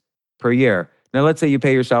earnings per year. Now let's say you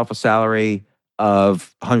pay yourself a salary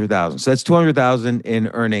of $100,000. So that's $200,000 in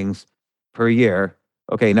earnings per year.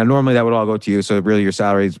 Okay, now normally that would all go to you, so really your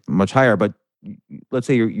salary is much higher. But let's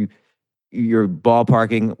say you're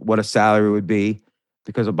ballparking what a salary would be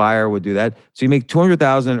because a buyer would do that. So you make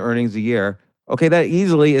 $200,000 in earnings a year. Okay, that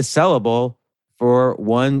easily is sellable for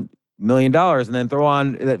 $1 million, and then throw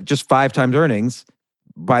on just 5 times earnings.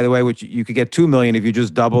 By the way, which you could get $2 million if you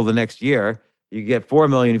just double the next year. You get $4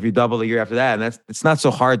 million if you double the year after that, and it's not so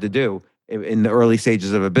hard to do in the early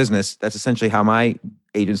stages of a business. That's essentially how my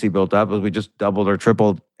agency built up. Was we just doubled or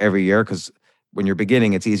tripled every year because when you're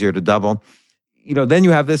beginning, it's easier to double. Then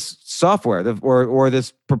you have this software or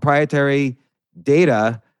this proprietary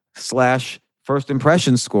data / first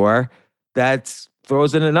impression score that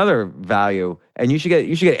throws in another value, and you should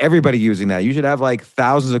get everybody using that. You should have like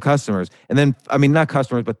thousands of customers, and then not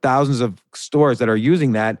customers, but thousands of stores that are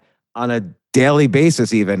using that on a daily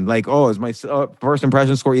basis. Even like, is my first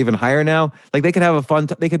impression score even higher now? Like they could have a fun.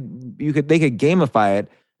 They could gamify it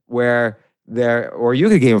or you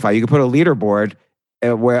could gamify. You could put a leaderboard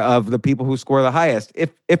where of the people who score the highest,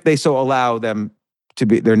 if they so allow them to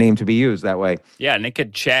be their name to be used that way. Yeah, and it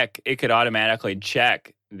could automatically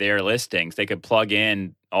check their listings. They could plug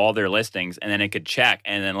in all their listings and then it could check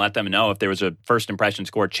and then let them know if there was a first impression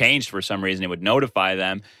score changed for some reason. It would notify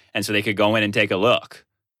them, and so they could go in and take a look.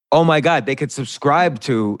 Oh my God, they could subscribe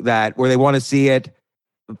to that where they want to see it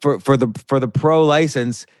for the pro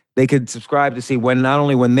license. They could subscribe to see not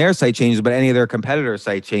only when their site changes, but any of their competitors'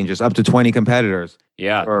 site changes, up to 20 competitors.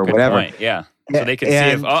 Yeah, or whatever. Point. Yeah. So they could see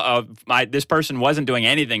if this person wasn't doing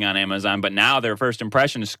anything on Amazon, but now their first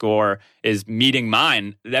impression score is meeting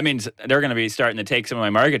mine. That means they're going to be starting to take some of my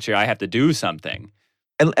market share. I have to do something.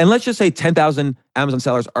 And let's just say 10,000 Amazon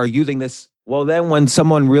sellers are using this. Well, then when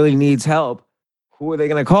someone really needs help, who are they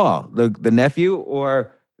going to call? The nephew,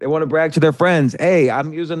 or they want to brag to their friends? Hey,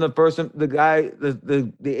 I'm using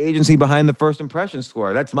the agency behind the first impression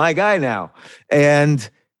score. That's my guy now. And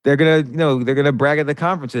they're gonna brag at the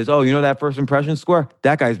conferences. Oh, that first impression score?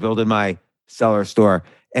 That guy's building my seller store.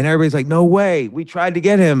 And everybody's like, no way. We tried to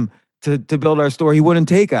get him to build our store. He wouldn't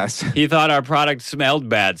take us. He thought our product smelled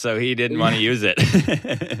bad, so he didn't want to use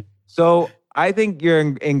it. So I think you're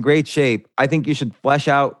in great shape. I think you should flesh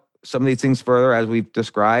out some of these things further as we've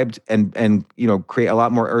described, and create a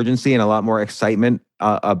lot more urgency and a lot more excitement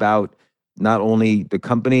about not only the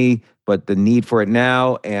company but the need for it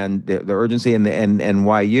now, and the urgency and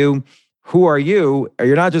why you. Who are you?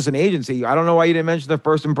 You're not just an agency. I don't know why you didn't mention the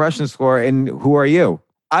first impression score. And who are you?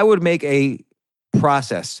 I would make a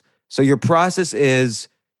process. So your process is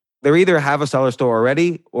they either have a seller store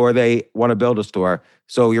already or they want to build a store.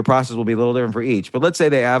 So your process will be a little different for each. But let's say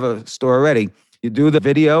they have a store already. You do the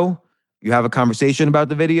video, you have a conversation about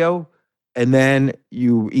the video, and then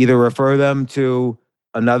you either refer them to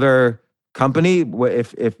another company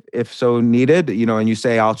if so needed, and you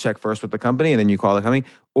say, I'll check first with the company, and then you call the company,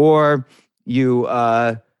 or you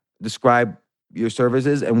describe your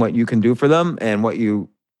services and what you can do for them and what you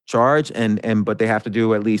charge, but they have to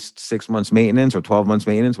do at least 6 months maintenance or 12 months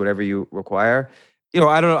maintenance, whatever you require. I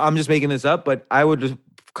don't know, I'm just making this up, but I would just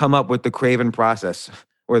come up with the Craven process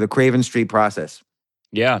or the Craven Street process.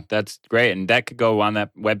 Yeah, that's great. And that could go on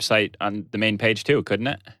that website on the main page too, couldn't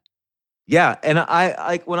it? Yeah. And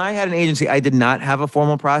I when I had an agency, I did not have a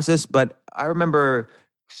formal process, but I remember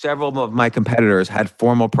several of my competitors had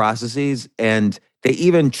formal processes, and they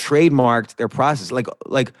even trademarked their process.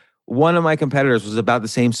 Like one of my competitors was about the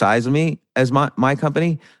same size as me as my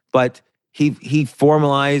company, but he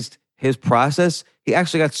formalized his process. He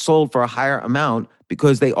actually got sold for a higher amount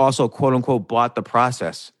because they also quote unquote bought the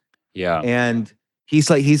process. Yeah. And he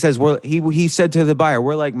says he said to the buyer,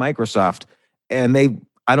 we're like Microsoft, and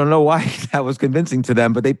I don't know why that was convincing to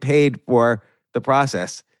them, but they paid for the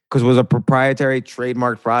process because it was a proprietary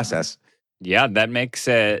trademarked process. Yeah, that makes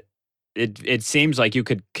it seems like you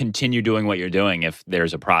could continue doing what you're doing if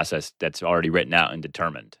there's a process that's already written out and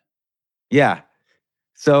determined. Yeah.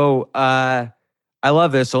 So I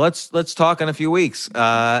love this. So let's talk in a few weeks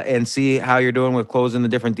and see how you're doing with closing the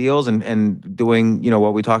different deals and doing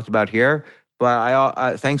what we talked about here. But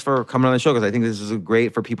I thanks for coming on the show, because I think this is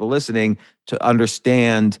great for people listening to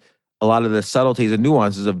understand a lot of the subtleties and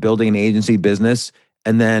nuances of building an agency business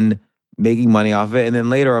and then making money off of it. And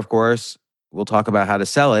then later, of course, we'll talk about how to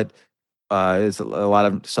sell it. There's a lot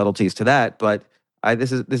of subtleties to that, but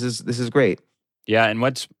this is great. Yeah, and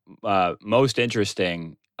what's most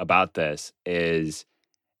interesting about this is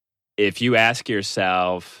if you ask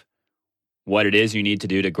yourself what it is you need to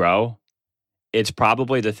do to grow, it's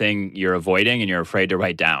probably the thing you're avoiding and you're afraid to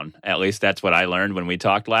write down. At least that's what I learned when we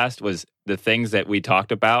talked last, was the things that we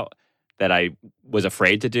talked about that I was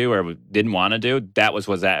afraid to do or didn't want to do, that was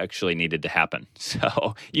what actually needed to happen.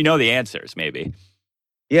 So the answers maybe.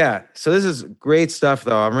 Yeah. So this is great stuff,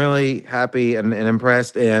 though. I'm really happy and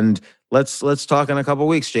impressed. And let's talk in a couple of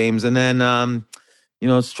weeks, James. And then,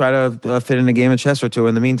 let's try to fit in a game of chess or two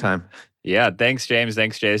in the meantime. Yeah. Thanks, James.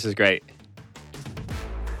 Thanks, Jay. This is great.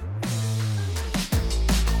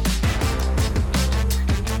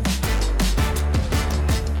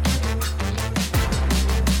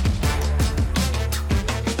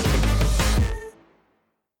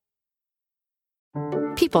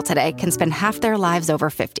 People today can spend half their lives over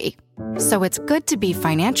 50. So it's good to be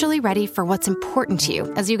financially ready for what's important to you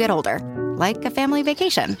as you get older, like a family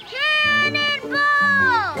vacation.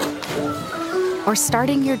 Or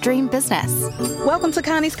starting your dream business. Welcome to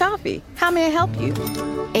Connie's Coffee. How may I help you?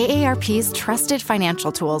 AARP's trusted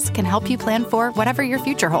financial tools can help you plan for whatever your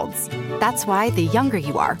future holds. That's why the younger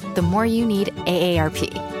you are, the more you need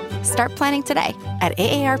AARP. Start planning today at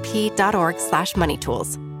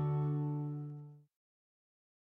aarp.org/moneytools.